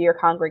speaking to your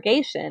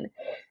congregation,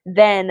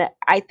 then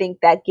I think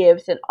that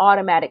gives an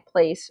automatic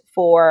place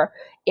for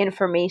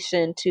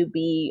information to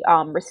be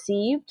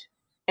received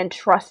and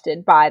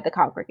trusted by the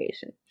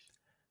congregation.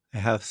 I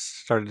have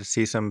started to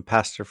see some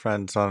pastor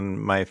friends on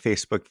my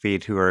Facebook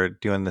feed who are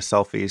doing the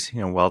selfies,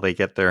 while they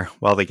get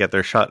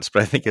their shots.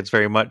 But I think it's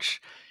very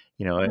much, as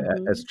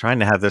Hmm. trying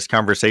to have this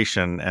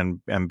conversation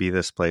and be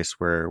this place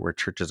where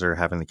churches are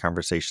having the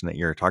conversation that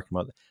you're talking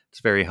about.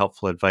 It's very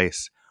helpful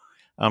advice.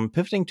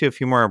 Pivoting to a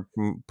few more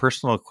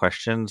personal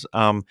questions.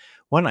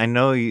 One, I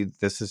know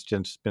this has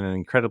just been an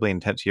incredibly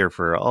intense year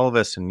for all of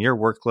us, and your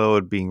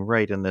workload being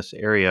right in this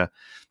area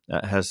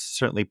has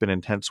certainly been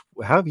intense.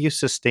 How have you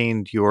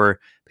sustained your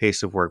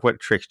pace of work? What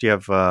tricks do you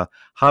have?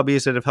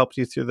 Hobbies that have helped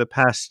you through the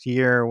past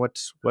year?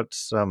 What's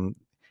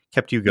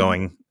kept you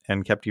going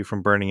and kept you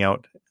from burning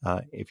out?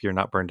 If you're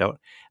not burned out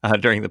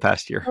during the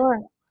past year. Sure.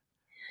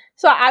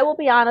 So I will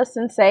be honest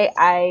and say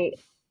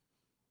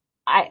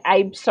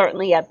I'm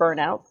certainly at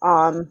burnout.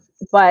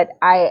 But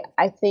I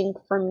think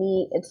for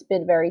me it's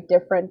been very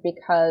different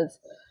because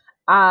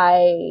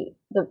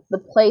the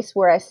place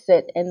where I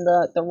sit and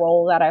the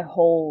role that I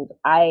hold,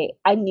 I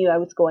knew I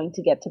was going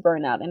to get to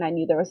burnout, and I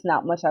knew there was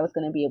not much I was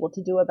going to be able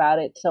to do about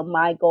it. So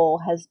my goal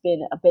has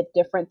been a bit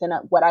different than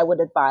what I would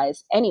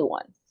advise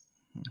anyone.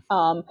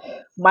 Um,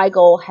 my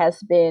goal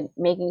has been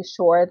making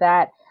sure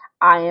that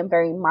I am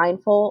very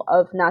mindful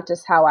of not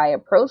just how I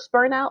approach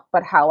burnout,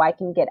 but how I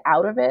can get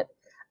out of it,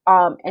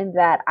 and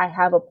that I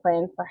have a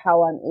plan for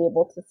how I'm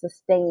able to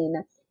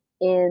sustain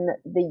in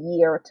the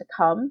year to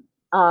come.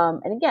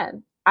 And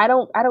again, I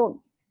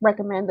don't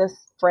recommend this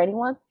for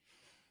anyone.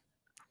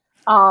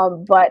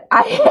 But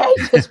I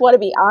just want to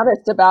be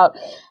honest about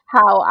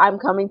how I'm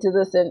coming to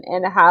this,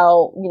 and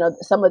how,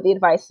 some of the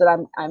advice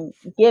that I'm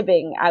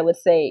giving, I would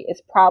say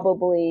is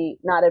probably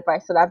not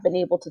advice that I've been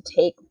able to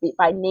take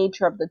by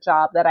nature of the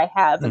job that I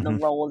have and the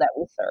Hmm. role that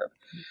we serve.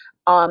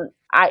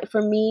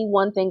 For me,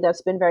 one thing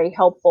that's been very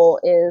helpful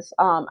is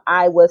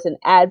I was an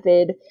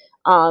avid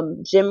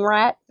gym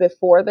rat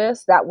before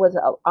this. That was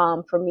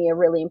for me a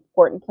really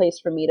important place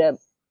for me to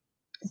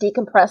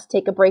decompress,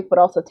 take a break, but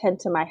also tend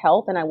to my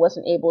health. And I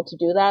wasn't able to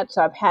do that.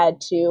 So I've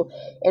had to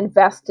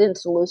invest in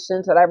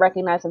solutions that I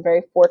recognize I'm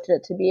very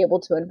fortunate to be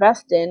able to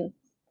invest in,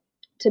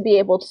 to be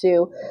able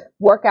to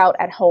work out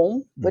at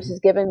home, which Hmm. has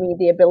given me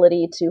the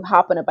ability to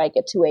hop on a bike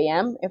at 2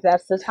 a.m. if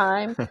that's the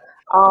time,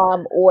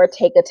 or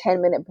take a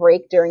 10-minute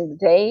break during the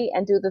day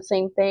and do the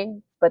same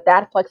thing. But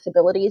that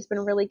flexibility has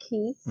been really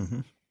key. Hmm.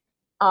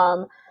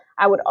 um,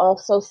 I would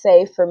also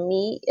say for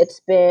me, it's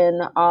been,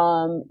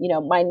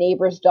 my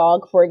neighbor's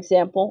dog, for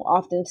example,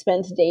 often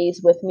spends days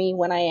with me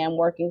when I am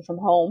working from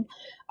home.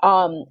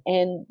 And,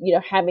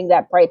 having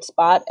that bright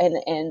spot.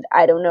 And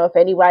I don't know if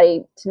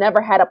anybody's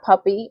never had a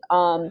puppy.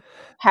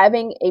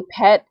 Having a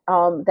pet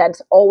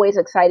that's always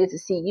excited to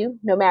see you,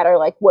 no matter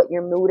like what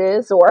your mood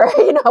is or,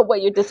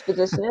 what your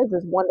disposition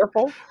is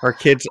wonderful. Um,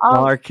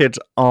 Our kids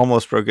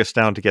almost broke us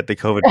down to get the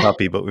COVID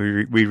puppy, but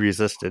we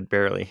resisted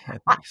barely. I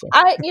think so.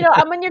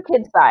 I'm on your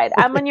kid's side.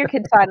 I'm on your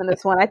kid's side on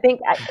this one. I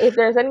think if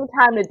there's any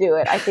time to do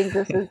it, I think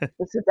this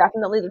is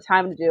definitely the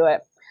time to do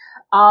it.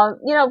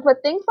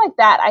 But things like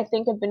that I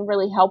think have been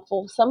really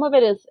helpful. Some of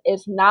it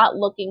is not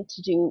looking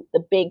to do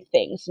the big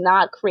things,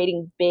 not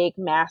creating big,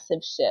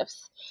 massive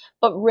shifts,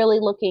 but really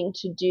looking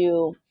to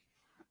do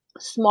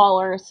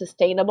smaller,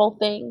 sustainable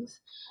things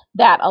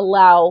that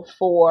allow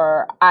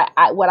for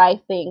what I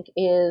think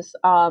is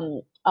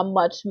a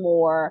much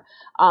more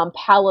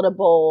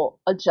palatable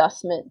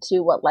adjustment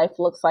to what life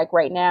looks like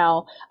right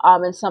now,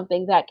 and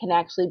something that can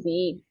actually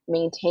be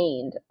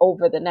maintained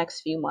over the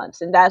next few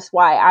months. And that's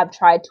why I've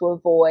tried to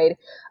avoid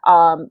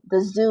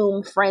the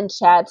Zoom friend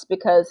chats,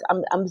 because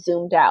I'm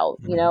zoomed out.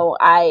 Mhm.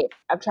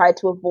 I've tried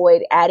to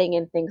avoid adding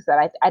in things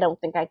that I don't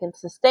think I can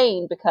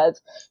sustain,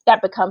 because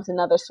that becomes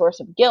another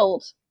source of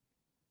guilt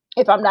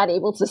if I'm not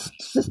able to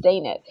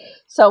sustain it.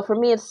 So for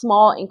me, it's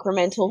small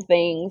incremental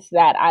things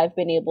that I've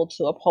been able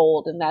to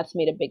uphold, and that's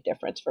made a big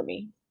difference for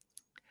me.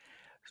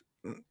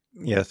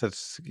 Yes,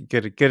 that's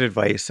good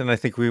advice. And I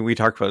think we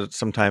talk about it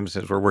sometimes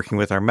as we're working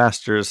with our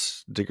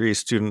master's degree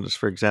students,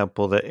 for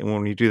example, that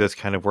when we do this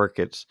kind of work,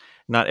 it's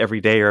not every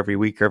day or every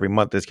week or every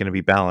month is going to be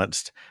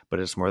balanced,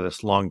 but it's more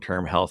this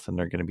long-term health, and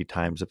there are going to be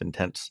times of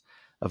intense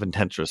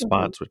Hmm.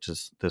 response, which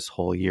is this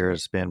whole year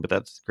has been. But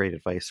that's great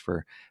advice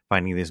for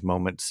finding these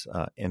moments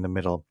in the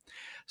middle.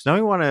 So now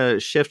we want to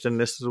shift, and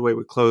this is the way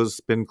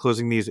been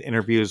closing these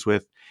interviews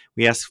with.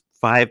 We ask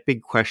 5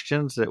 big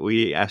questions that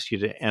we ask you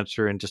to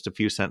answer in just a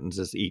few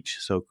sentences each.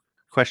 So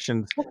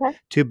questions Okay.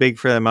 too big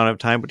for the amount of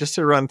time, but just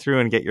to run through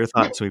and get your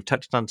thoughts. We've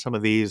touched on some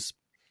of these,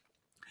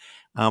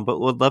 but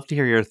we'd love to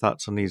hear your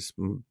thoughts on these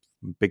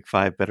big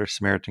five Better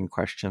Samaritan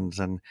questions.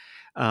 And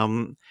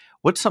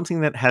what's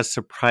something that has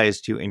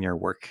surprised you in your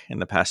work in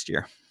the past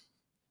year?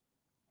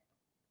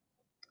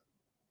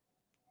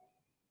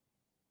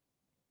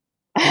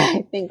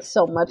 I think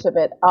so much of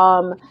it.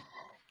 One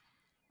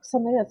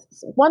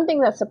thing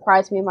that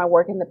surprised me in my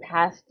work in the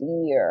past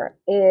year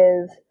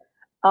is,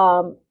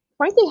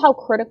 frankly, how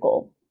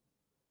critical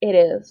it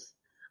is.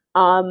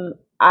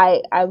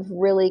 I've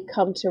really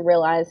come to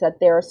realize that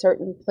there are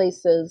certain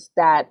places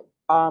that,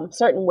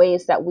 certain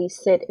ways that we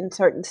sit in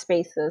certain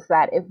spaces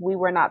that if we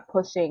were not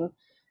pushing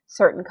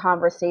certain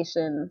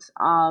conversations,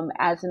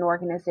 as an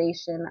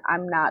organization,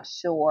 I'm not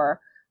sure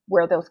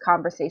where those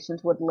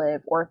conversations would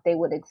live or if they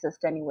would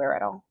exist anywhere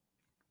at all.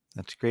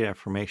 That's great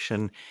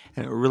affirmation.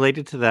 And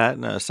related to that,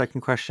 and a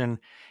second question,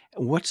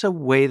 what's a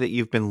way that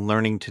you've been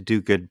learning to do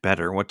good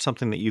better? What's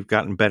something that you've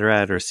gotten better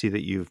at or see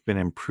that you've been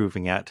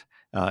improving at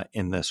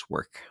in this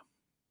work?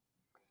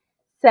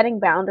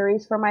 Setting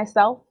boundaries for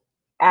myself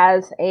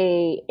as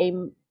a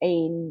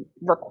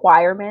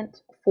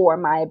requirement for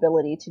my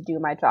ability to do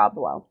my job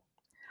well.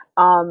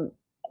 Um,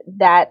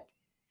 that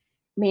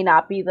may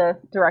not be the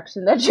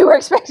direction that you were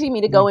expecting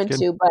me to go That's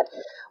good. into,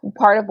 but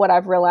part of what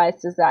I've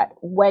realized is that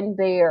when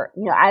they're,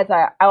 as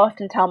I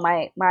often tell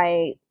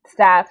my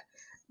staff,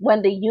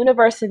 when the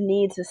universe of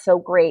needs is so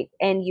great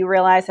and you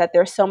realize that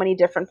there's so many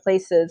different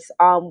places,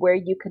 where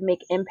you could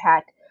make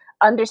impact,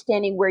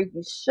 understanding where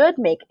you should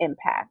make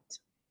impact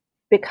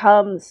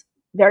becomes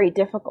very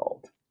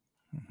difficult.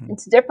 Mhm.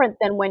 It's different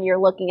than when you're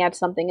looking at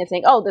something and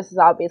saying, oh, this is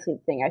obviously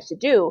the thing I should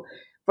do,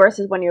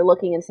 versus when you're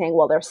looking and saying,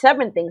 well, there's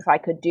seven things I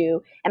could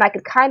do, and I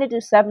could kind of do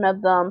seven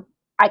of them.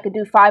 I could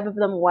do five of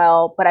them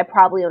well, but I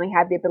probably only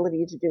have the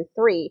ability to do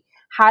three.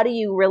 How do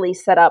you really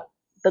set up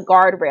the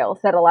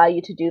guardrails that allow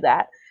you to do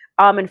that?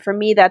 And for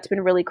me, that's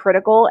been really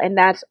critical. And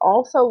that's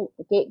also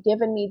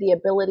given me the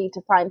ability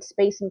to find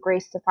space and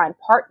grace to find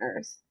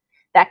partners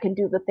that can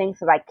do the things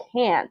that I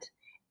can't.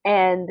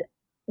 And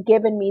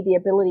given me the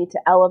ability to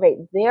elevate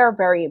their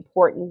very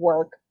important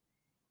work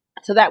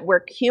so that we're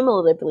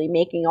cumulatively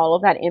making all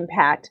of that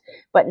impact,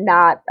 but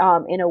not,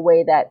 in a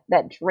way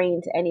that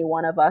drains any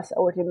one of us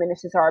or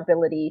diminishes our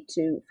ability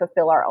to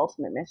fulfill our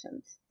ultimate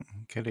missions.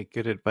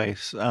 Good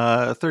advice.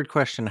 Third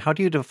question, how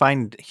do you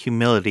define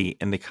humility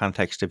in the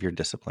context of your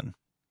discipline?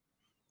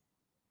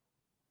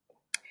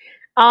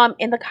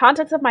 In the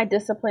context of my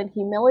discipline,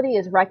 humility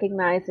is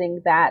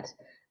recognizing that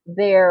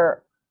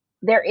there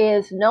there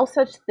is no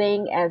such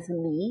thing as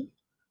me.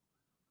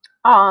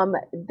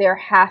 There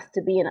has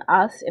to be an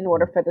us in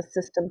order for the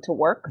system to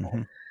work.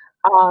 Mm-hmm.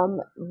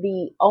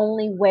 The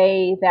only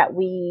way that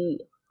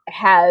we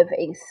have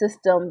a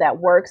system that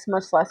works,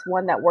 much less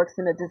one that works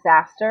in a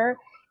disaster,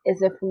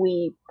 is if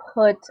we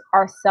put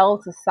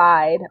ourselves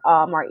aside,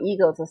 our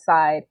egos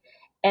aside,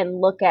 and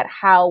look at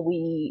how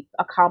we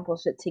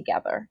accomplish it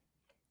together.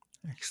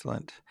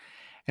 Excellent.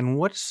 And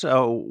what's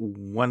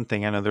one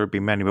thing, I know there would be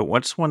many, but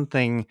what's one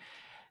thing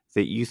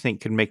that you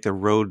think could make the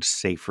road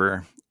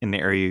safer in the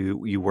area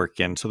you work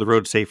in? So the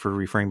road safer,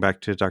 referring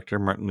back to Dr.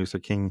 Martin Luther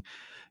King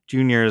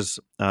Jr.'s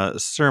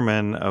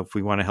sermon of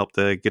we want to help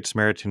the Good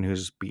Samaritan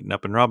who's beaten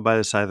up and robbed by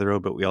the side of the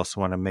road, but we also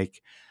want to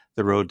make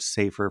the road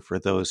safer for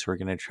those who are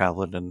going to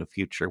travel it in the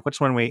future.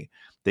 What's one way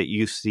that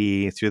you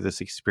see through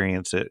this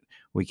experience that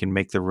we can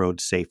make the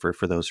road safer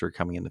for those who are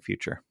coming in the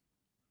future?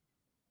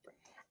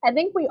 I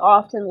think we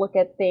often look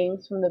at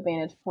things from the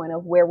vantage point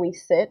of where we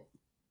sit,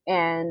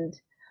 and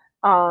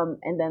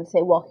and then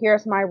say, well,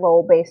 here's my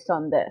role based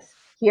on this.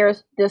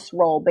 Here's this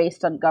role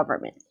based on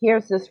government.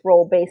 Here's this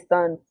role based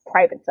on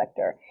private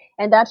sector.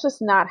 And that's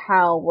just not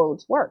how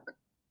roads work.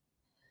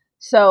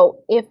 So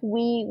if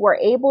we were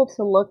able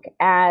to look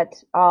at,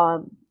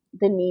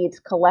 the needs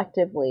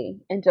collectively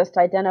and just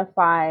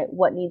identify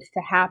what needs to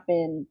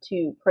happen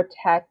to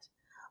protect,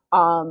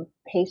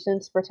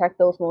 patients, protect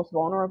those most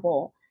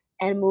vulnerable,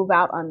 and move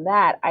out on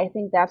that, I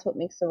think that's what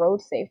makes the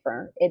road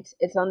safer. It's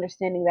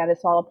understanding that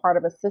it's all a part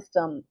of a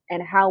system,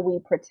 and how we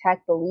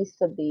protect the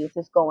least of these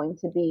is going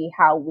to be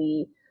how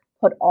we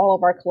put all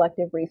of our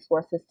collective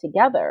resources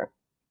together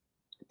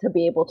to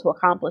be able to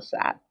accomplish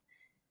that.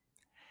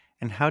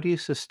 And how do you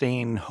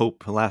sustain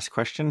hope? Last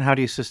question. How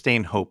do you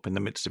sustain hope in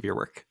the midst of your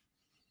work?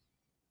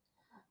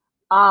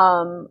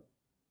 Um,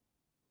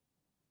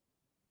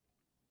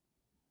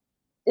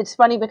 it's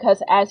funny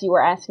because as you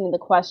were asking the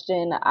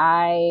question,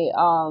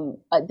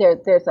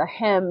 there's a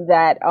hymn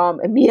that,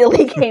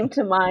 immediately came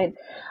to mind.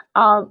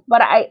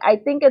 But I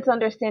think it's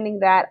understanding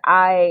that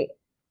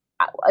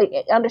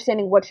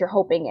understanding what you're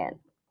hoping in.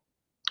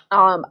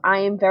 I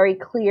am very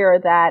clear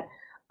that,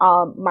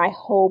 my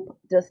hope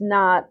does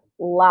not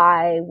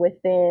lie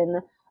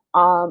within,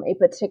 a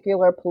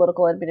particular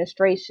political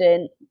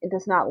administration. It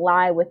does not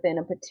lie within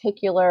a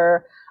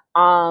particular,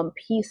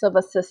 piece of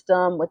a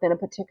system, within a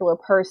particular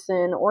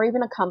person, or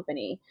even a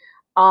company.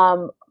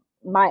 Um,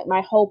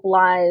 my hope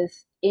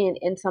lies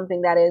in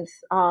something that is,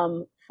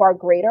 far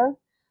greater.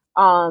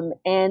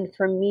 And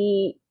for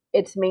me,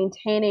 it's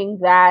maintaining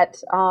that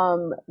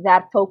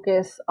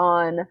focus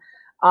on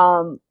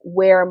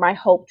where my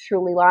hope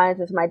truly lies.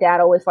 As my dad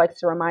always likes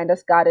to remind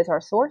us, God is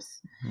our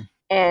source. Mhm.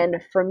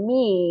 And for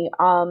me,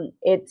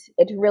 it's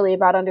really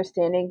about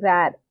understanding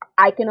that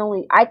I can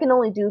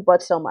only do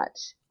but so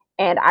much,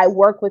 and I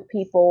work with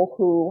people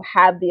who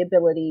have the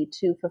ability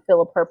to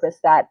fulfill a purpose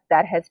that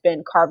has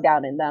been carved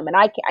out in them, and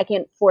I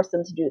can't force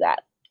them to do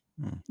that.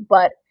 Mm.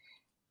 But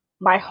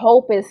my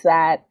hope is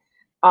that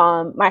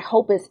my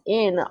hope is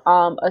in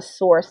a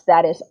source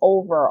that is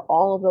over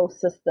all of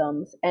those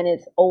systems and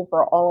it's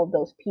over all of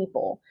those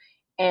people,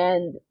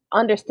 and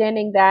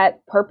understanding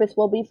that purpose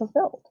will be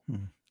fulfilled.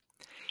 Mm.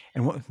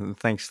 And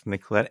thanks,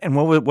 Nicolette. And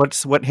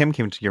what hymn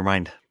came to your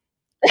mind?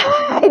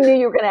 I knew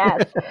you were going to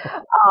ask.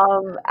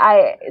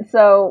 I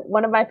so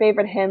one of my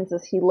favorite hymns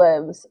is "He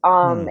Lives,"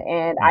 Mm.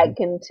 and I Mhm.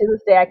 can to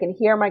this day I can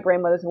hear my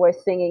grandmother's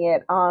voice singing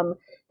it.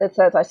 That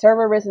says, "I serve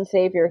a risen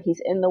Savior.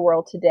 He's in the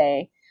world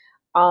today.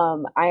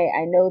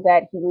 I know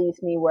that He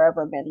leads me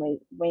wherever men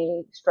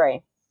may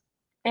stray."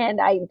 And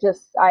I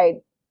just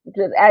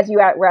as you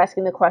were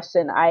asking the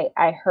question,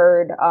 I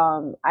heard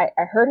I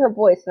heard her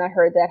voice and I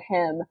heard that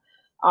hymn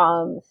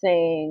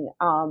saying,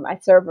 "I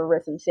serve a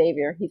risen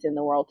Savior. He's in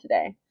the world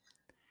today."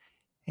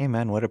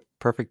 Amen. What a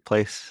perfect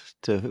place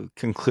to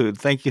conclude.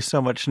 Thank you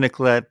so much,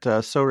 Nicolette.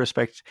 So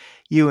respect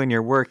you and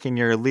your work and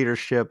your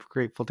leadership.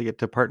 Grateful to get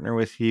to partner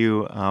with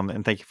you.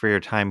 And thank you for your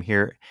time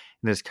here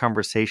in this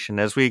conversation.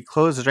 As we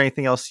close, is there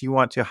anything else you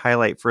want to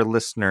highlight for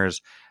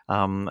listeners?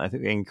 I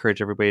think I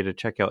encourage everybody to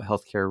check out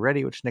Healthcare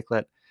Ready, which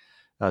Nicolette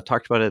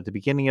talked about at the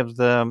beginning of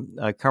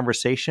the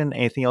conversation.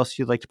 Anything else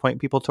you'd like to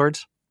point people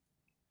towards?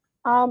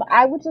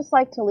 I would just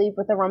like to leave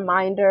with a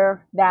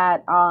reminder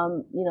that,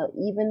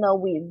 even though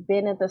we've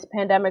been in this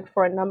pandemic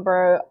for a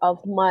number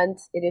of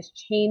months, it is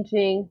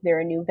changing. There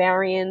are new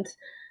variants.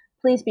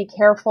 Please be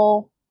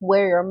careful.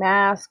 Wear your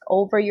mask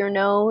over your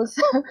nose,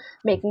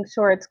 making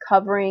sure it's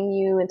covering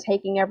you and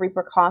taking every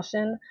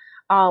precaution.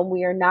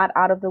 We are not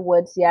out of the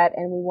woods yet,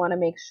 and we want to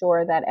make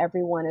sure that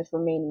everyone is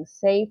remaining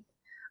safe,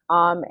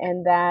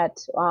 and that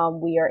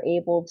we are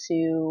able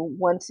to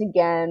once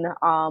again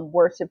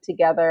worship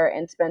together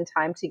and spend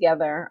time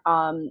together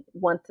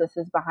once this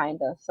is behind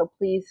us. So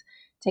please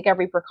take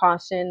every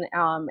precaution.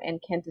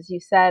 And Kent, as you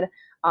said,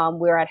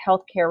 we're at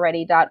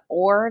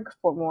healthcareready.org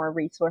for more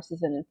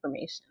resources and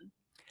information.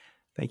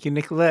 Thank you,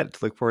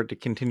 Nicolette. Look forward to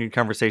continued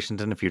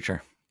conversations in the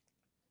future.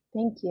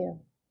 Thank you.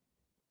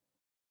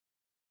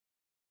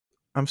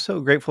 I'm so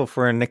grateful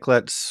for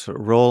Nicolette's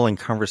role in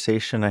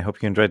conversation. I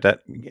hope you enjoyed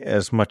that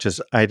as much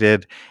as I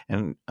did.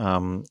 And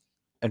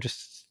I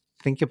just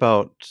think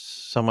about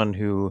someone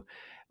who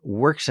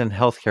works in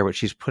healthcare, but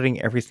she's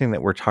putting everything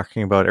that we're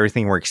talking about,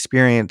 everything we're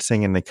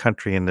experiencing in the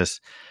country in this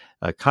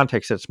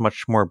context that's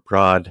much more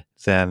broad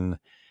than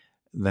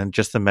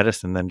just the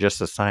medicine, than just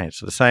the science.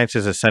 So the science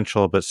is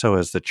essential, but so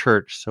is the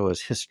church, so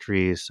is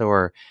history, so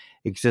are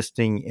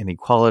existing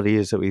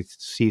inequalities that we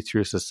see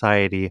through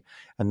society.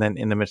 And then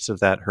in the midst of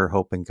that, her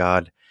hope in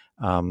God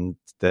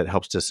that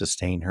helps to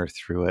sustain her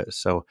through it.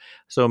 So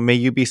may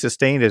you be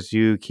sustained as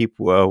you keep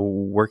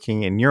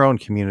working in your own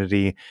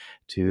community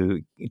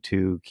to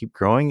keep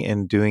growing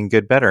and doing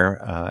good better.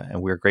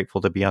 And we're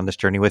grateful to be on this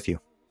journey with you.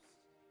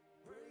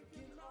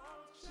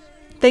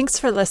 Thanks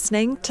for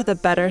listening to the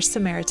Better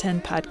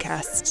Samaritan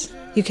podcast.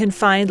 You can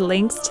find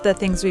links to the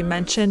things we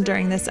mentioned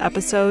during this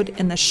episode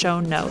in the show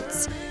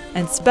notes.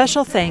 And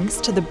special thanks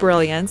to the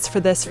Brilliance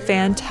for this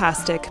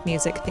fantastic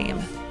music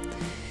theme.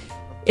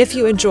 If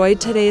you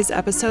enjoyed today's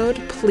episode,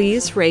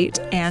 please rate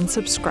and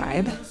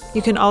subscribe.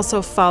 You can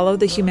also follow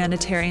the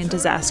Humanitarian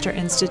Disaster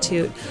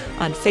Institute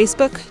on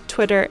Facebook,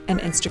 Twitter, and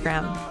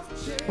Instagram.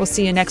 We'll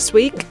see you next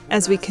week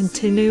as we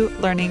continue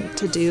learning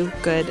to do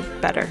good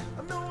better.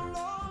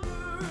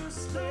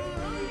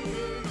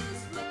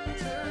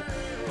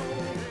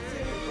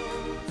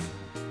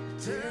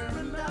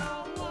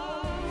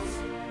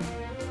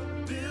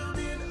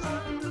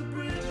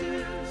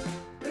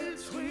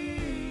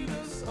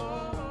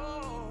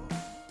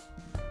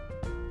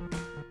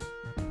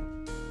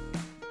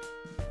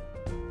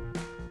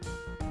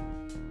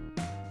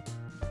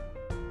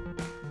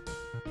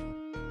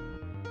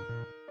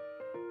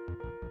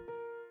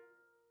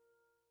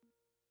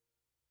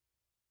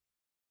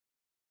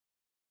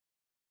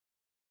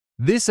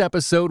 This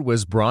episode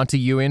was brought to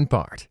you in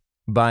part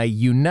by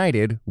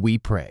United We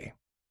Pray.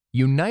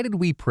 United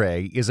We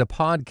Pray is a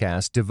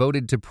podcast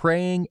devoted to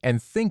praying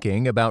and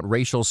thinking about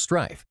racial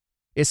strife,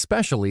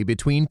 especially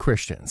between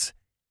Christians.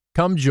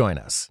 Come join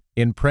us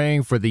in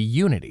praying for the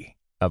unity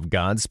of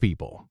God's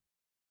people.